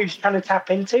what he was trying to tap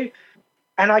into.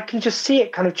 And I can just see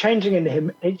it kind of changing into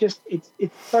him. It's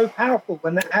so powerful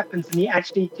when that happens and he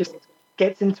actually just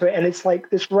gets into it. And it's like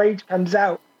this rage comes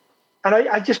out. And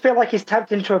I just feel like he's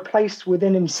tapped into a place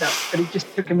within himself, and it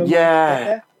just took him a moment to get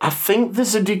there. I think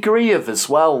there's a degree of as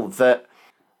well that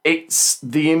it's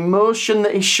the emotion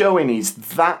that he's showing is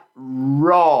that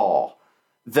raw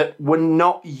that we're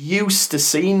not used to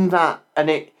seeing that, and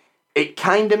it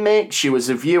kind of makes you as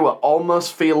a viewer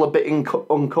almost feel a bit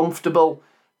uncomfortable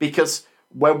because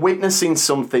we're witnessing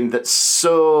something that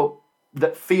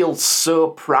feels so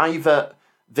private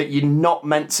that you're not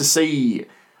meant to see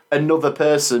another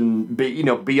person,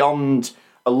 beyond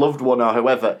a loved one or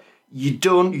whoever. You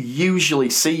don't usually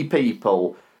see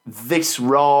people this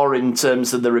raw in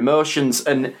terms of their emotions,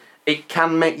 and it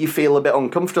can make you feel a bit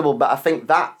uncomfortable, but I think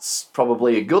that's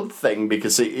probably a good thing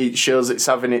because it shows it's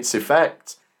having its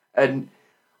effect. And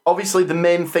obviously the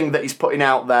main thing that he's putting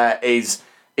out there is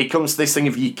it comes to this thing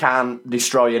of you can't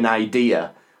destroy an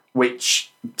idea,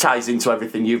 which ties into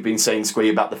everything you've been saying, Squee,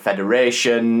 about the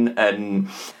Federation and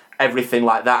everything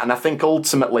like that. And I think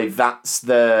ultimately that's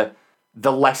the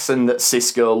lesson that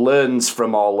Sisko learns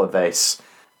from all of this,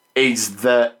 is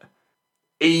that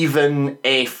even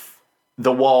if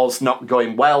the war's not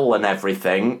going well and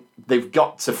everything, they've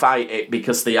got to fight it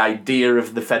because the idea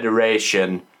of the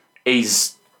Federation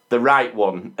is the right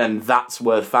one and that's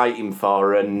worth fighting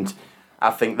for. And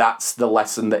I think that's the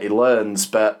lesson that he learns.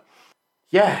 But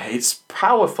yeah, it's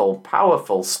powerful,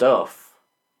 powerful stuff.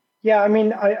 Yeah, I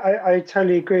mean, I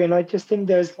totally agree, and I just think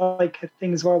there's like a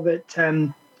thing as well that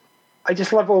I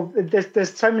just love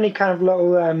there's so many kind of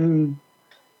little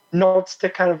nods to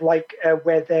kind of like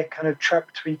where they're kind of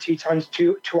trapped between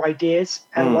two ideas,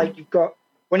 and like you've got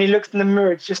when he looks in the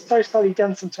mirror, it's just so slightly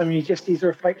done. Sometimes he just sees a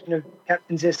reflection of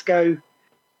Captain Sisko,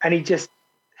 and he just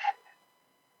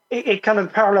it kind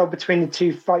of parallel between the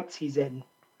two fights he's in,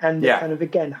 and kind of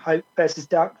again hope versus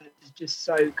darkness is just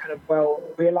so kind of well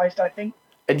realized, I think.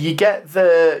 And you get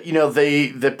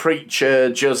the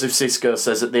preacher, Joseph Sisko,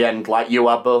 says at the end, like, you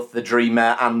are both the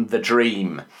dreamer and the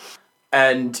dream.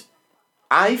 And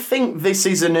I think this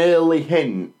is an early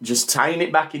hint, just tying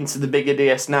it back into the bigger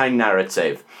DS9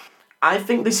 narrative. I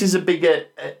think this is an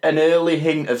early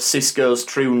hint of Sisko's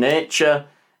true nature,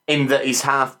 in that he's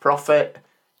half prophet.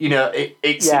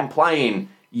 It's implying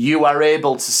you are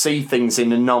able to see things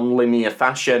in a non-linear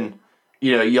fashion.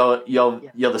 You're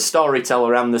the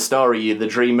storyteller and the story, you're the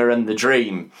dreamer and the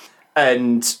dream.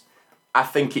 And I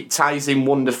think it ties in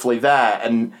wonderfully there.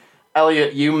 And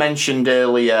Elliot, you mentioned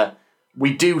earlier,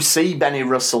 we do see Benny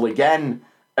Russell again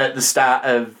at the start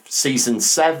of season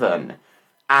 7.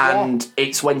 And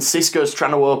it's when Sisko's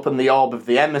trying to open the orb of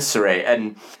the emissary,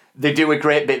 and they do a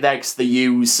great bit there because they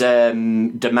use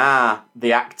Damar,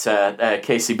 the actor,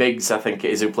 Casey Biggs, I think it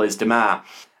is, who plays Damar,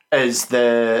 as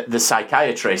the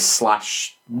psychiatrist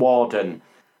 / warden,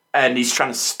 and he's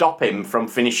trying to stop him from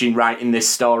finishing writing this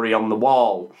story on the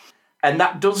wall. And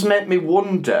that does make me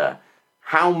wonder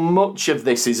how much of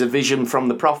this is a vision from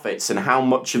the prophets and how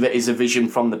much of it is a vision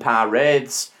from the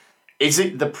Pah-Wraiths. Is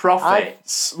it the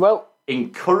prophets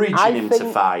encouraging him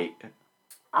to fight?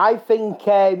 I think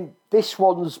this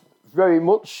one's very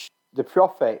much the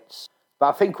prophets, but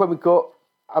I think when we go...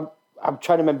 I'm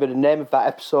trying to remember the name of that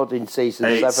episode in season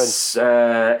 7. It's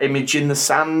Image in the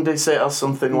Sand, is it, or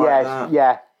something like that?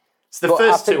 Yeah. It's the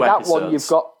first two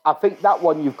episodes. I think that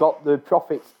one you've got the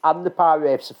Prophets and the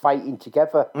Pirates are fighting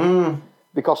together.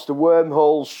 Because the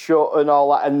wormhole's shut and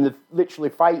all that, and they're literally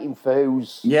fighting for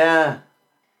who's... Yeah.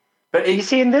 But you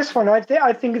see, in this one, I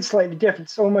think it's slightly different.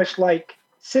 It's almost like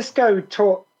Cisco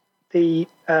taught the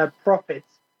Prophets.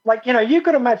 Like, you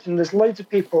could imagine there's loads of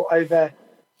people over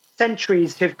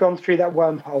centuries who've gone through that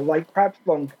wormhole, like perhaps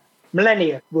longer,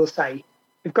 millennia, we'll say,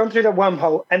 who've gone through that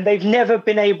wormhole, and they've never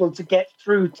been able to get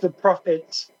through to the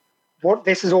Prophets what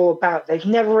this is all about. They've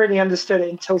never really understood it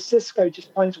until Cisco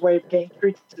just finds a way of getting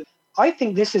through to them. I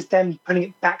think this is them putting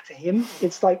it back to him.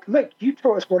 It's like, look, you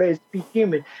taught us what it is to be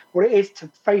human, what it is to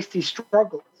face these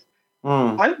struggles.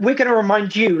 We're going to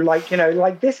remind you,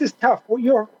 this is tough. What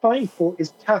you're fighting for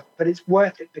is tough, but it's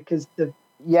worth it because the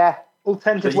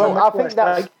alternative. Well, I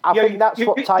think that's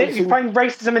what ties in. You find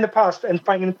racism in the past and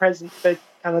finding in the present, there's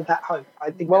kind of that hope.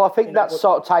 I think that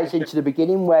sort of ties into the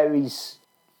beginning where he's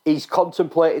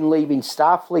contemplating leaving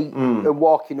Starfleet and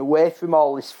walking away from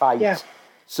all this fight. Yeah.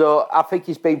 So I think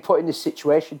he's been put in this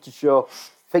situation to show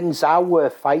things are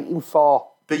worth fighting for.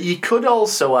 But you could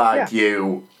also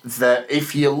argue that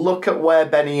if you look at where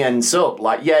Benny ends up,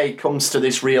 he comes to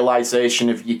this realisation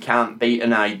of you can't beat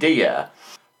an idea,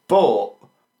 but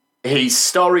his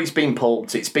story's been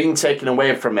pulped, it's been taken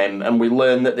away from him, and we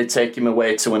learn that they take him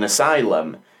away to an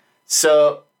asylum.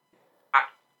 So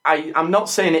I'm not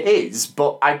saying it is,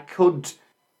 but I could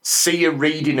see a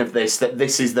reading of this that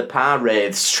this is the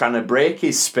Par-Wraiths trying to break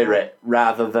his spirit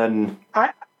rather than...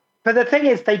 But the thing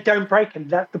is, they don't break him.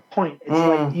 That's the point. It's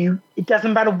like it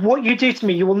doesn't matter what you do to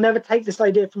me, you will never take this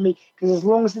idea from me, because as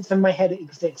long as it's in my head, it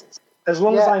exists. As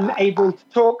long as I'm able to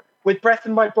talk with breath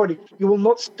in my body, you will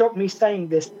not stop me saying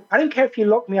this. I don't care if you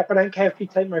lock me up. I don't care if you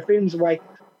take my freedoms away.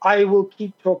 I will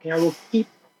keep talking. I will keep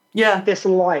this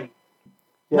alive.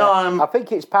 Yeah. No, I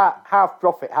think it's half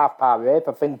Prophet, half Par-Wraith.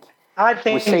 I think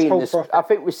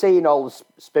we're seeing all the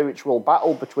spiritual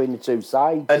battle between the two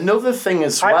sides. Another thing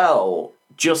as well,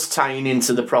 just tying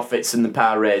into the Prophets and the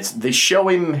Par-Wraiths, they show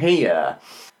him here.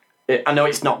 I know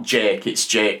it's not Jake, it's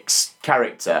Jake's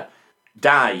character,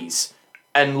 dies.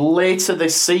 And later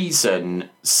this season,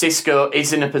 Cisco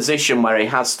is in a position where he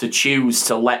has to choose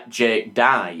to let Jake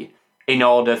die in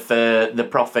order for the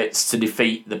Prophets to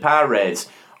defeat the Par-Wraiths.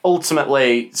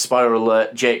 Ultimately, spoiler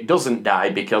alert, Jake doesn't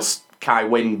die because Kai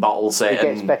Wynn bottles it. He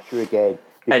gets better again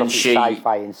because it's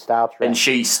sci-fi and Star Trek. And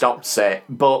she stops it.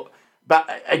 But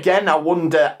again, I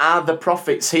wonder, are the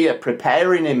Prophets here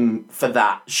preparing him for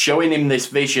that, showing him this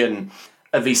vision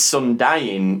of his son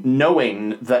dying,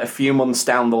 knowing that a few months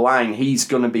down the line he's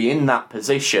going to be in that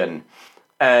position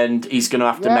and he's going to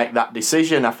have to make that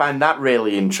decision? I find that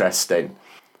really interesting.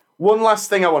 One last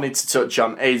thing I wanted to touch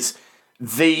on is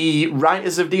the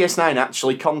writers of DS9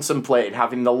 actually contemplated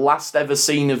having the last ever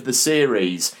scene of the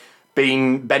series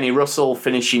being Benny Russell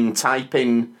finishing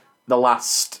typing the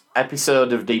last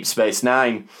episode of Deep Space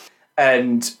Nine.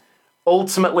 And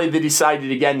ultimately they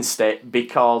decided against it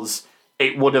because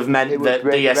it would have meant that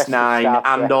DS9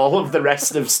 and all of the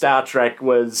rest of Star Trek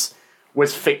was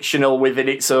fictional within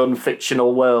its own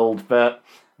fictional world. But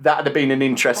that'd have been an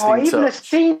interesting touch. Even a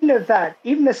scene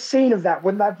of that,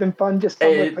 wouldn't that have been fun just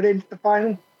to put into the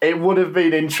final? It would have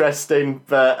been interesting,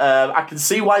 but I can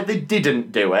see why they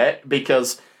didn't do it,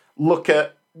 because look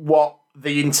at what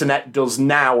the internet does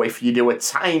now if you do a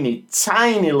tiny,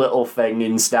 tiny little thing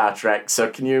in Star Trek. So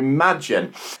can you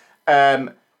imagine?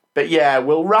 But yeah,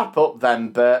 we'll wrap up then,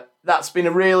 but that's been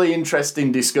a really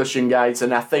interesting discussion, guys,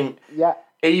 and I think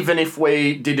even if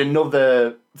we did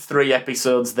another 3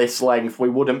 episodes this length, we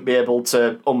wouldn't be able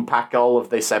to unpack all of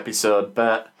this episode,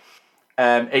 but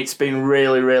it's been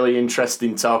really, really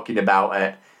interesting talking about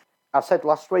it. I said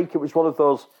last week it was one of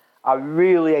those, I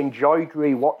really enjoyed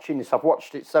rewatching this. I've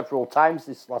watched it several times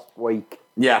this last week.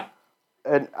 Yeah.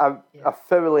 And I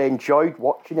thoroughly enjoyed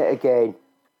watching it again.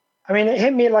 I mean, it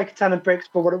hit me like a ton of bricks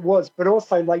for what it was, but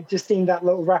also like just seeing that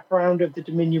little wraparound of the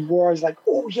Dominion War, I was like,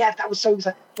 oh yeah, that was so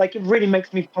exciting. Like, it really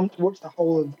makes me pumped to watch the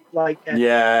whole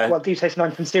of Deep Space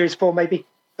Nine from Series 4 maybe,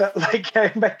 but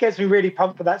it gets me really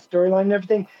pumped for that storyline and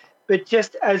everything. But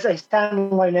just as a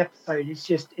standalone episode,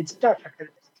 it's Star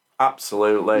Trek.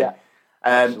 Absolutely.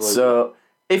 Yeah. So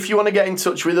if you want to get in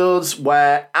touch with us,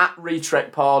 we're at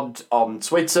RetrekPod on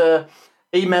Twitter.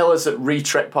 Email us at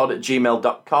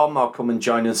retrekpod@gmail.com or come and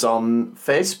join us on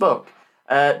Facebook.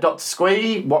 Dr.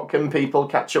 Squee, what can people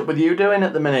catch up with you doing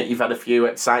at the minute? You've had a few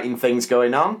exciting things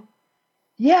going on.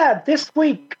 Yeah, this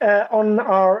week on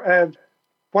our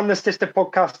One the Sister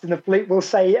podcast in the Fleet, we'll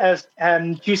say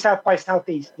Due South by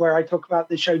Southeast, where I talk about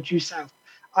the show Due South.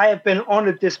 I have been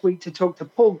honoured this week to talk to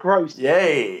Paul Gross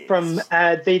from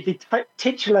the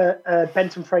titular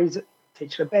Benton Fraser.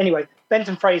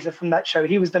 Benton Fraser from that show.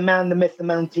 He was the man, the myth, the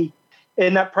Mountie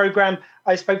in that programme.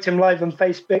 I spoke to him live on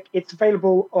Facebook. It's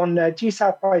available on Due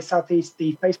South by Southeast,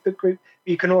 the Facebook group.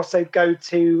 You can also go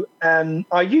to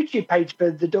our YouTube page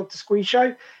for the Dr. Squeeze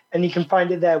Show, and you can find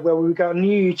it there, where we've got a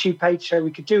new YouTube page show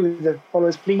we could do with the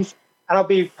followers, please. And I'll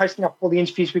be posting up all the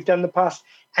interviews we've done in the past.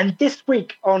 And this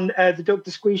week on the Dr.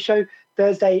 Squeeze Show,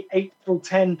 Thursday, 8 till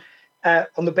 10,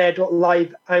 on the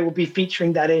Bear.live, I will be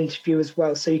featuring that interview as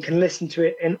well. So you can listen to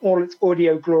it in all its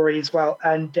audio glory as well.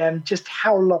 And just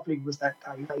how lovely was that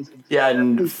guy? Amazing. Yeah,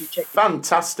 and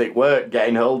fantastic work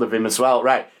getting hold of him as well.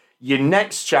 Right, your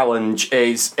next challenge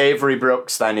is Avery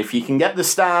Brooks then. If you can get the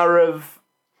star of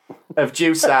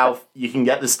Due South, you can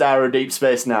get the star of Deep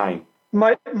Space Nine.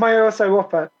 My also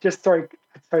offer, just sorry,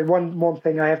 one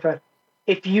thing I have to,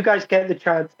 if you guys get the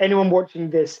chance, anyone watching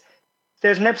this,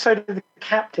 there's an episode of The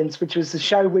Captains, which was the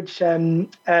show which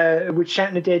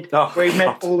Shatner did, where he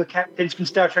met all the captains from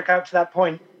Star Trek out to that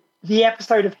point. The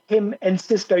episode of him and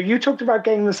Sisko, you talked about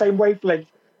getting the same wavelength.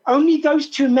 Only those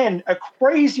two men are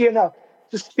crazy enough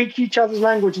to speak each other's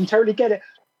language and totally get it.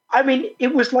 I mean,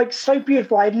 it was like so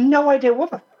beautiful. I had no idea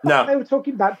what the fuck they were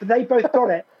talking about, but they both got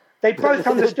it. They both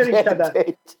understood each other.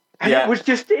 And it's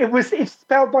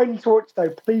spellbinding to watch, though.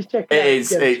 Please check it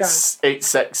out. It is.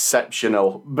 It's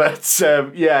exceptional. But,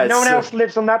 no one else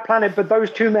lives on that planet but those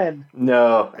two men.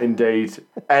 No, indeed.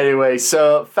 Anyway,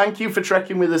 so thank you for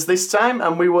trekking with us this time,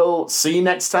 and we will see you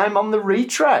next time on the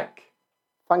Retrek.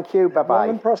 Thank you. Bye-bye. Long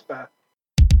and prosper.